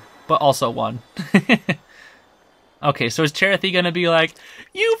 they're two, but also one. Okay, so is Cherothy gonna be like,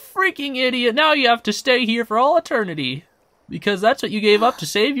 you freaking idiot, now you have to stay here for all eternity. Because that's what you gave up to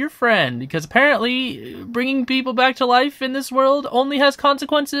save your friend. Because apparently, bringing people back to life in this world only has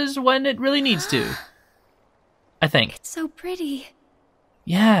consequences when it really needs to. I think. It's so pretty.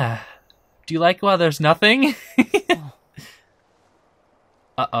 Yeah. Do you like while there's nothing?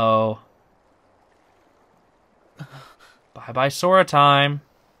 Uh-oh. Bye-bye Sora time.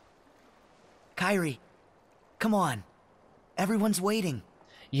 Kairi, come on. Everyone's waiting.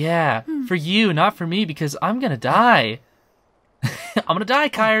 Yeah, for you, not for me, because I'm gonna die. I'm gonna die,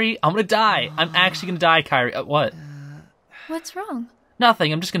 Kairi. I'm gonna die. I'm actually gonna die, Kairi. What? What's wrong?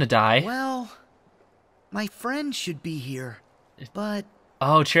 Nothing, I'm just gonna die. Well, my friend should be here, but...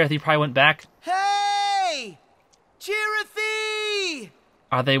 Oh, Cherothy probably went back. Hey! Cherothy!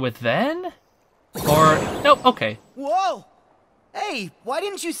 Are they with Ven? Or... Nope, okay. Whoa! Hey, why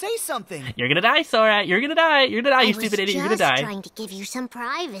didn't you say something? You're gonna die, Sora. You're gonna die. You're gonna die, you stupid idiot. You're gonna die. I was just trying to give you some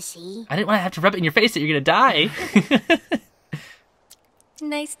privacy. I didn't want to have to rub it in your face that you're gonna die.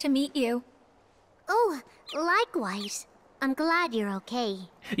 Nice to meet you. Oh, likewise. I'm glad you're okay.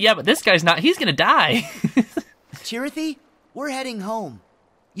 Yeah, but this guy's not. He's gonna die. Cherothy, we're heading home.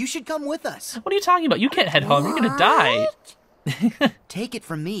 You should come with us. What are you talking about? You can't head home. You're gonna die. Take it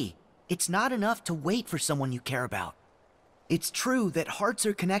from me. It's not enough to wait for someone you care about. It's true that hearts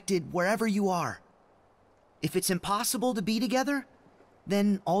are connected wherever you are. If it's impossible to be together,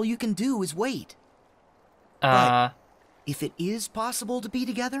 then all you can do is wait. But if it is possible to be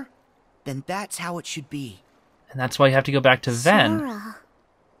together, then that's how it should be. And that's why you have to go back to Ven. Sora.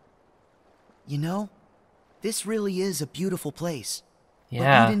 You know, this really is a beautiful place.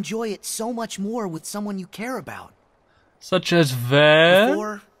 Yeah. But you'd enjoy it so much more with someone you care about. Such as Ven?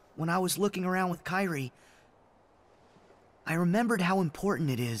 Before, when I was looking around with Kairi, I remembered how important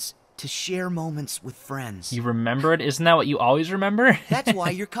it is to share moments with friends. You remember it? Isn't that what you always remember? That's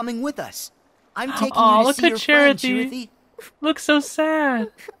why you're coming with us. I'm taking Aw, you to look see at your friend, Cherothy. Cherothy. Look so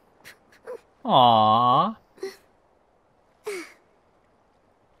sad. Aww.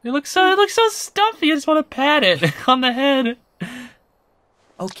 It looks so stuffy. I just want to pat it on the head.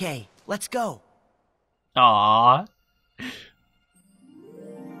 Okay, let's go. Aww.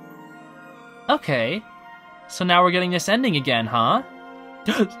 Okay. So now we're getting this ending again, huh?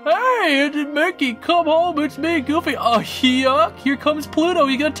 Hey, it's Mickey, come home, it's me, Goofy. Oh, yuck, here comes Pluto,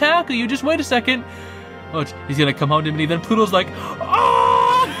 he's gonna tackle you, just wait a second. Oh, he's gonna come home to me, then Pluto's like,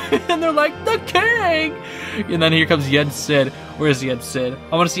 ah! And they're like, the king! And then here comes Yen Sid. Where's Yen Sid?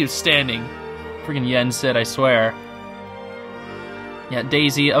 I want to see him standing. Freaking Yen Sid, I swear. Yeah,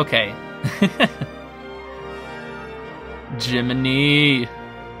 Daisy, okay. Jiminy.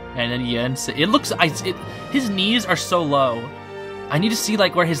 And then Yen Sid. It looks, his knees are so low. I need to see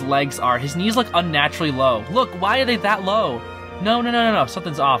like where his legs are. His knees look unnaturally low. Look, why are they that low? No.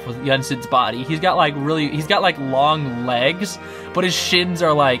 Something's off with Yen Sid's body. He's got like long legs, but his shins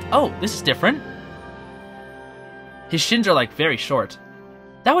are like, oh, this is different. His shins are like very short.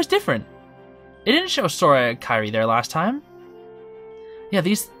 That was different. It didn't show Sora and Kairi there last time. Yeah,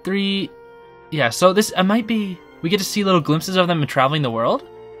 these three, yeah, so this, it might be, we get to see little glimpses of them traveling the world?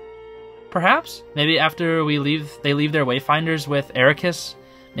 Perhaps? Maybe after they leave their Wayfinders with Ericus,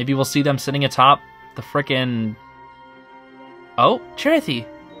 maybe we'll see them sitting atop the frickin'... Oh, Chirithy!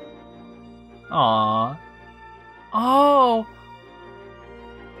 Aww. Oh!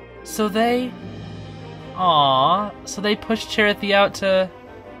 So they... Aww. So they pushed Chirithy out to...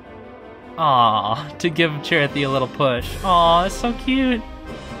 Aww. To give Chirithy a little push. Aww, it's so cute.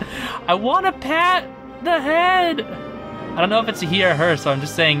 I want to pat the head! I don't know if it's a he or her, so I'm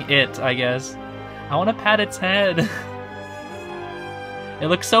just saying it, I guess. I want to pat its head. It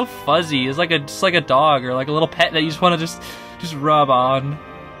looks so fuzzy. It's like just like a dog or like a little pet that you just want to just rub on.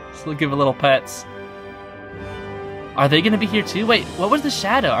 Just give it little pets. Are they going to be here too? Wait, what was the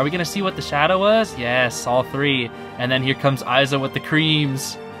shadow? Are we going to see what the shadow was? Yes, all three. And then here comes Aiza with the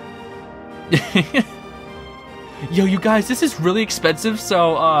creams. Yo, you guys, this is really expensive,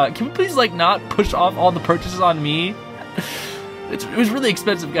 so can we please like not push off all the purchases on me? It was really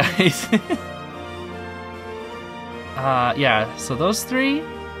expensive, guys. Yeah, so those three.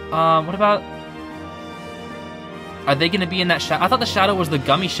 What about... Are they going to be in that shadow? I thought the shadow was the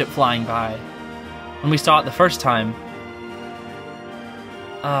gummy ship flying by when we saw it the first time.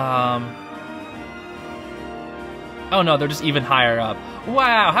 Oh no, they're just even higher up.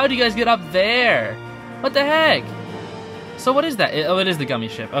 Wow, how did you guys get up there? What the heck? So what is that? Oh, it is the gummy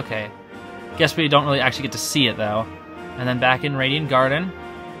ship. Okay. Guess we don't really actually get to see it, though. And then back in Radiant Garden.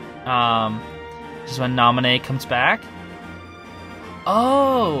 This is when Naminé comes back.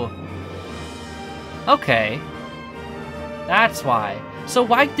 Oh! Okay. That's why. So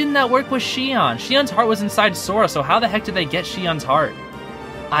why didn't that work with Xion? Xion's heart was inside Sora, so how the heck did they get Xion's heart?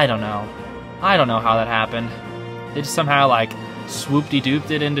 I don't know. I don't know how that happened. They just somehow, like,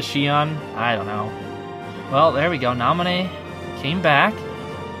 swoop-de-dooped it into Xion? I don't know. Well, there we go. Naminé came back.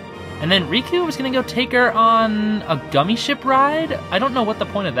 And then Riku was going to go take her on a gummy ship ride? I don't know what the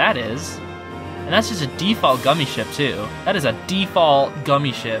point of that is. And that's just a default gummy ship, too. That is a default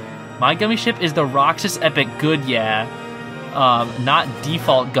gummy ship. My gummy ship is the Roxas Epic Good Yeah. Not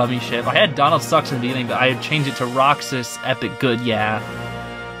default gummy ship. I had Donald Sucks in the beginning, but I changed it to Roxas Epic Good Yeah.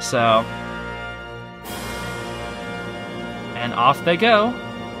 So... And off they go.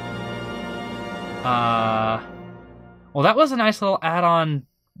 Well, that was a nice little add-on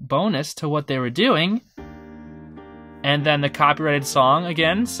bonus to what they were doing. And then the copyrighted song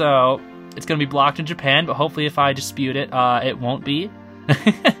again, so it's going to be blocked in Japan, but hopefully if I dispute it, it won't be.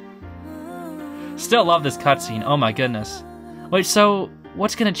 Still love this cutscene. Oh my goodness. Wait, so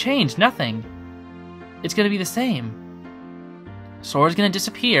what's going to change? Nothing. It's going to be the same. Sora's going to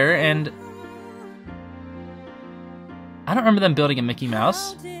disappear, and... I don't remember them building a Mickey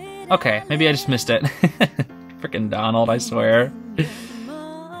Mouse. Okay, maybe I just missed it. Frickin' Donald, I swear.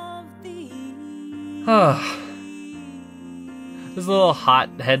 This little hot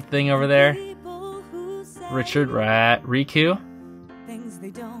head thing over there. Richard Riku.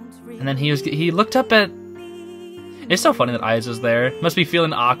 And then he looked up at... It's so funny that Aiza's there. Must be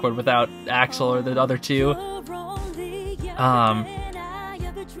feeling awkward without Axel or the other two.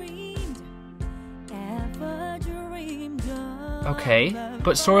 Okay,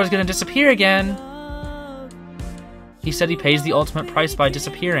 but Sora's gonna disappear again. He said he pays the ultimate price by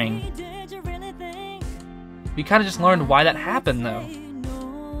disappearing. We kind of just learned why that happened, though.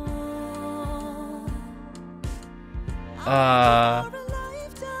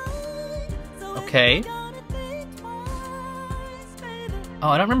 Okay. Oh,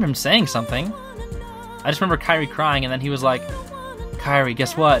 I don't remember him saying something. I just remember Kairi crying, and then he was like, Kairi,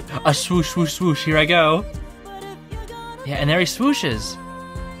 guess what? A swoosh, swoosh, swoosh, here I go. Yeah, and there he swooshes.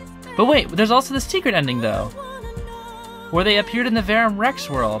 But wait, there's also the secret ending, though. Where they appeared in the Verum Rex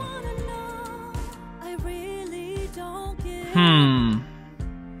world.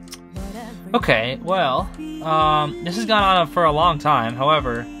 Okay, well, this has gone on for a long time.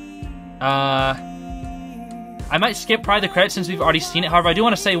 However, I might skip probably the credits since we've already seen it. However, I do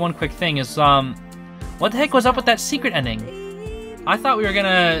want to say one quick thing is, what the heck was up with that secret ending? I thought we were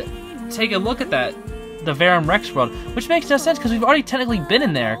gonna take a look at that, the Verum Rex world, which makes no sense because we've already technically been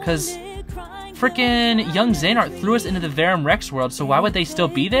in there, because freaking young Xehanort threw us into the Verum Rex world, so why would they still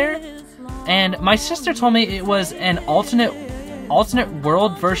be there? And my sister told me it was an alternate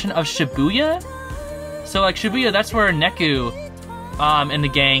world version of Shibuya. So like Shibuya, that's where Neku and the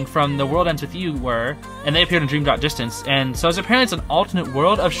gang from The World Ends With You were, and they appeared in Dream Drop Distance. And so apparently it's an alternate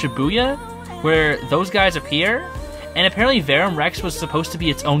world of Shibuya where those guys appear. And apparently Verum Rex was supposed to be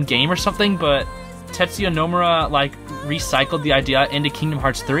its own game or something, but Tetsuya Nomura like recycled the idea into Kingdom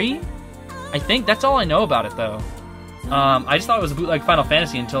Hearts 3. I think that's all I know about it though. I just thought it was a bootleg Final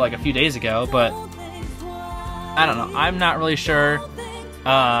Fantasy until like a few days ago, but I don't know. I'm not really sure.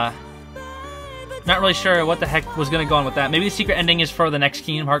 Not really sure what the heck was going to go on with that. Maybe the secret ending is for the next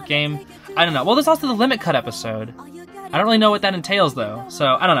Kingdom Hearts game. I don't know. Well, there's also the Limit Cut episode. I don't really know what that entails though,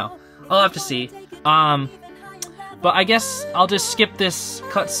 so I don't know. I'll have to see. But I guess I'll just skip this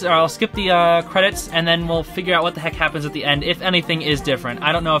cuts, or I'll skip the credits, and then we'll figure out what the heck happens at the end, if anything is different.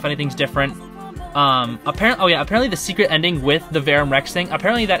 I don't know if anything's different. Apparently the secret ending with the Verum Rex thing,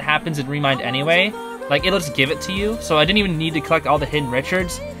 apparently that happens in Remind anyway. Like, it'll just give it to you, so I didn't even need to collect all the hidden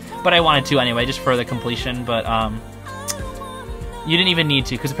Richards, but I wanted to anyway, just for the completion, but, you didn't even need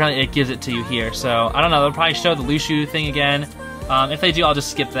to, because apparently it gives it to you here, so, I don't know, they'll probably show the Lushu thing again. If they do, I'll just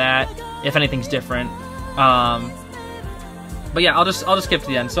skip that, if anything's different. But yeah, I'll just skip to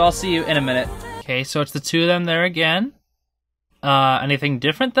the end, so I'll see you in a minute. Okay, so it's the two of them there again. Anything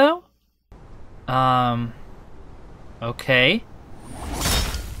different, though? Okay.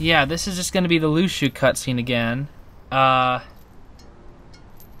 Yeah, this is just gonna be the Lushu cutscene again.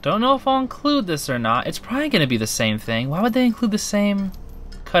 Don't know if I'll include this or not. It's probably gonna be the same thing. Why would they include the same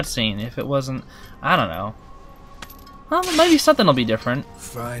cutscene if it wasn't... I don't know. Well, maybe something will be different.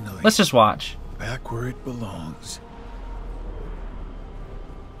 Finally. Let's just watch. Back where it belongs.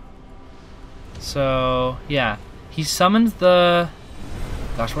 So, yeah. He summons the...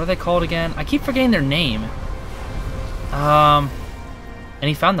 Gosh, what are they called again? I keep forgetting their name. And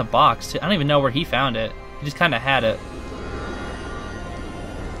he found the box, too. I don't even know where he found it. He just kind of had it.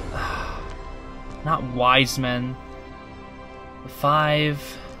 Not wise men.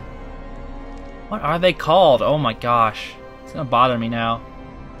 5... What are they called? Oh my gosh. It's gonna bother me now.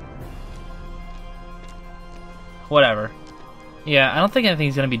 Whatever. Yeah, I don't think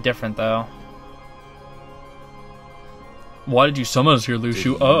anything's gonna be different, though. Why did you summon us here,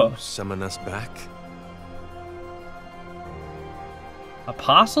 Lushu? Did you summon us back?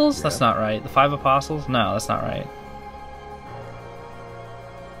 Apostles? Yep. That's not right. The 5 apostles? No, that's not right.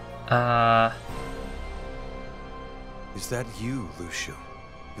 Is that you, Lushu?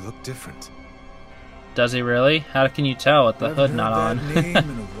 You look different. Does he really? How can you tell with the I've hood heard not on? that name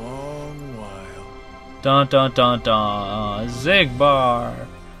in a long while. Dun dun dun dun. Zigbar.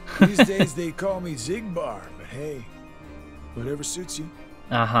 These days they call me Zigbar, but hey, whatever suits you.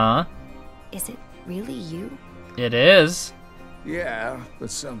 Uh-huh. Is it really you? It is. Yeah,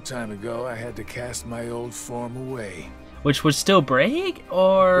 but some time ago I had to cast my old form away. Which was still Braig,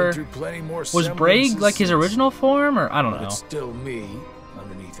 or Been through plenty more was Braig like his original form, or I don't know. It's still me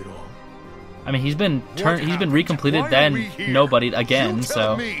underneath it all. I mean, he's been recompleted, then nobody again,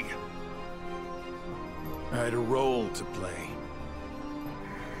 so. Me. I had a role to play,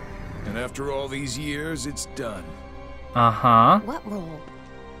 and after all these years, it's done. Uh-huh. What role?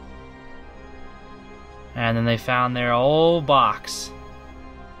 And then they found their old box.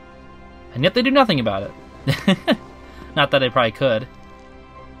 And yet they do nothing about it. Not that they probably could.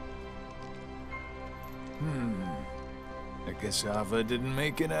 I guess Ava didn't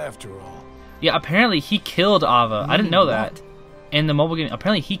make it after all. Yeah, apparently he killed Ava. I didn't know that. In the mobile game,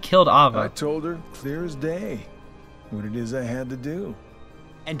 apparently he killed Ava. I told her clear as day what it is I had to do.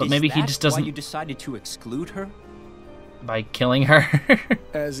 And but maybe he just doesn't. Why you decided to exclude her? By killing her.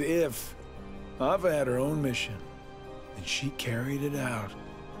 As if Ava had her own mission, and she carried it out.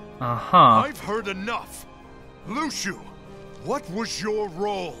 Uh-huh. I've heard enough. Lushu, what was your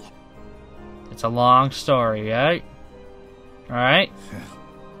role? It's a long story, right? Alright?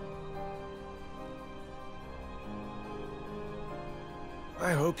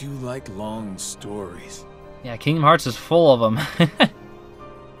 I hope you like long stories. Yeah, Kingdom Hearts is full of them.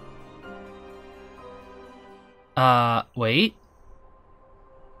 Wait.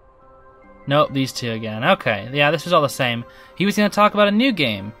 Nope, these two again. Okay, yeah, this is all the same. He was going to talk about a new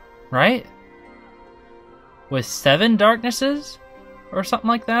game, right? With 7 darknesses? Or something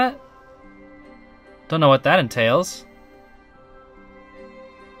like that? Don't know what that entails.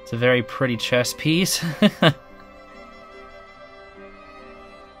 It's a very pretty chess piece.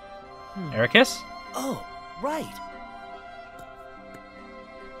 Hmm. Ericus? Oh, right.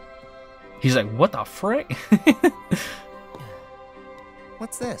 He's like, what the frick?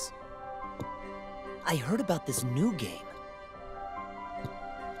 What's this? I heard about this new game.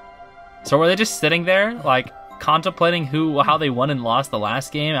 So were they just sitting there, like, contemplating how they won and lost the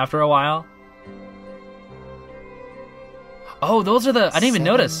last game after a while? Oh, those are the... I didn't even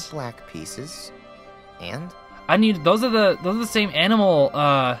notice. Black pieces. And? Those are the same animal,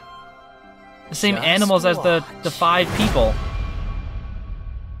 the same Just animals as the 5 people.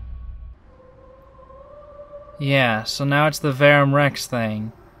 Yeah, so now it's the Verum Rex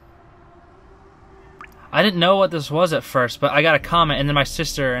thing. I didn't know what this was at first, but I got a comment, and then my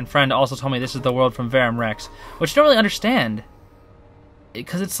sister and friend also told me this is the world from Verum Rex, which I don't really understand,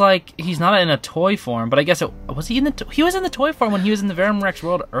 because it's like he's not in a toy form. But I guess was he in the he was in the toy form when he was in the Verum Rex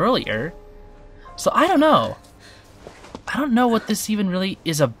world earlier. So I don't know. I don't know what this even really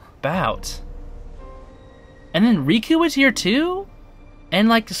is about. And then Riku was here too, and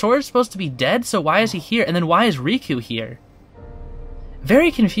like Sora's supposed to be dead, so why is he here? And then why is Riku here?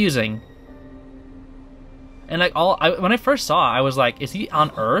 Very confusing. And like when I first saw it, I was like, is he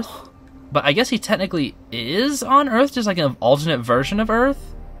on Earth? But I guess he technically is on Earth, just like an alternate version of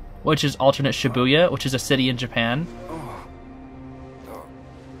Earth, which is alternate Shibuya, which is a city in Japan.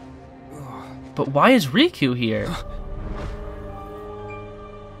 But why is Riku here?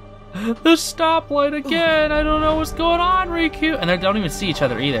 The stoplight again! I don't know what's going on, Riku! And they don't even see each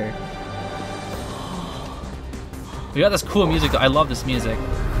other either. We got this cool music though. I love this music.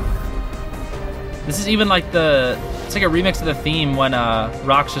 This is even like it's like a remix of the theme when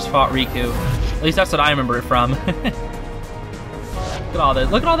Roxas fought Riku. At least that's what I remember it from. Look at all that!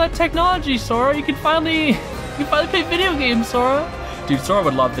 Look at all that technology, Sora! You can finally play video games, Sora. Dude, Sora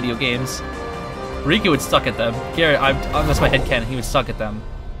would love video games. Riku would suck at them. Garrett, that's my headcanon. He would suck at them.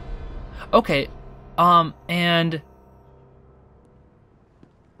 Okay, and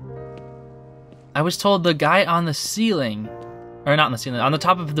I was told the guy on the ceiling, or not on the ceiling, on the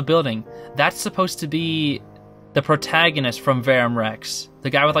top of the building, that's supposed to be the protagonist from Verum Rex. The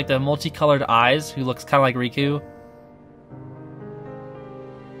guy with like the multicolored eyes who looks kind of like Riku.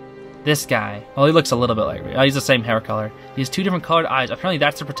 This guy. Well, he looks a little bit like Riku. Oh, he's the same hair color. He has 2 different colored eyes. Apparently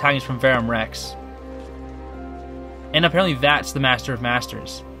that's the protagonist from Verum Rex. And apparently that's the Master of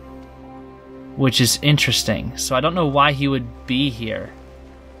Masters. Which is interesting. So I don't know why he would be here.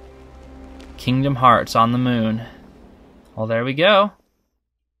 Kingdom Hearts on the moon. Well, there we go.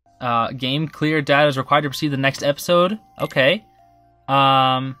 Game clear data is required to proceed to the next episode. Okay.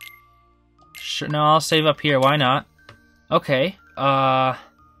 Sure, no, I'll save up here. Why not? Okay. What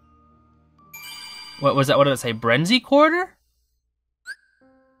was that? What did it say? Brenzy Quarter?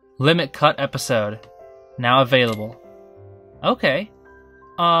 Limit cut episode. Now available. Okay.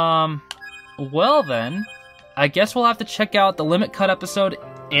 Well then, I guess we'll have to check out the Limit Cut episode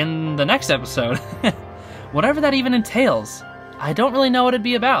in the next episode. Whatever that even entails. I don't really know what it'd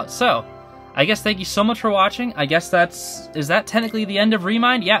be about. So, I guess thank you so much for watching. I guess is that technically the end of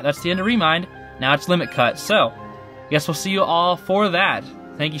Remind? Yeah, that's the end of Remind. Now it's Limit Cut. So, I guess we'll see you all for that.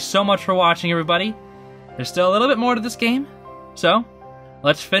 Thank you so much for watching, everybody. There's still a little bit more to this game. So,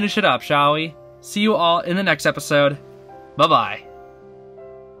 let's finish it up, shall we? See you all in the next episode. Bye-bye.